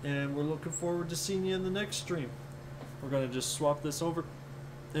tonight, and we're looking forward to seeing you in the next stream. We're going to just swap this over,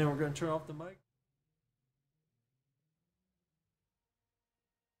 and we're going to turn off the mic.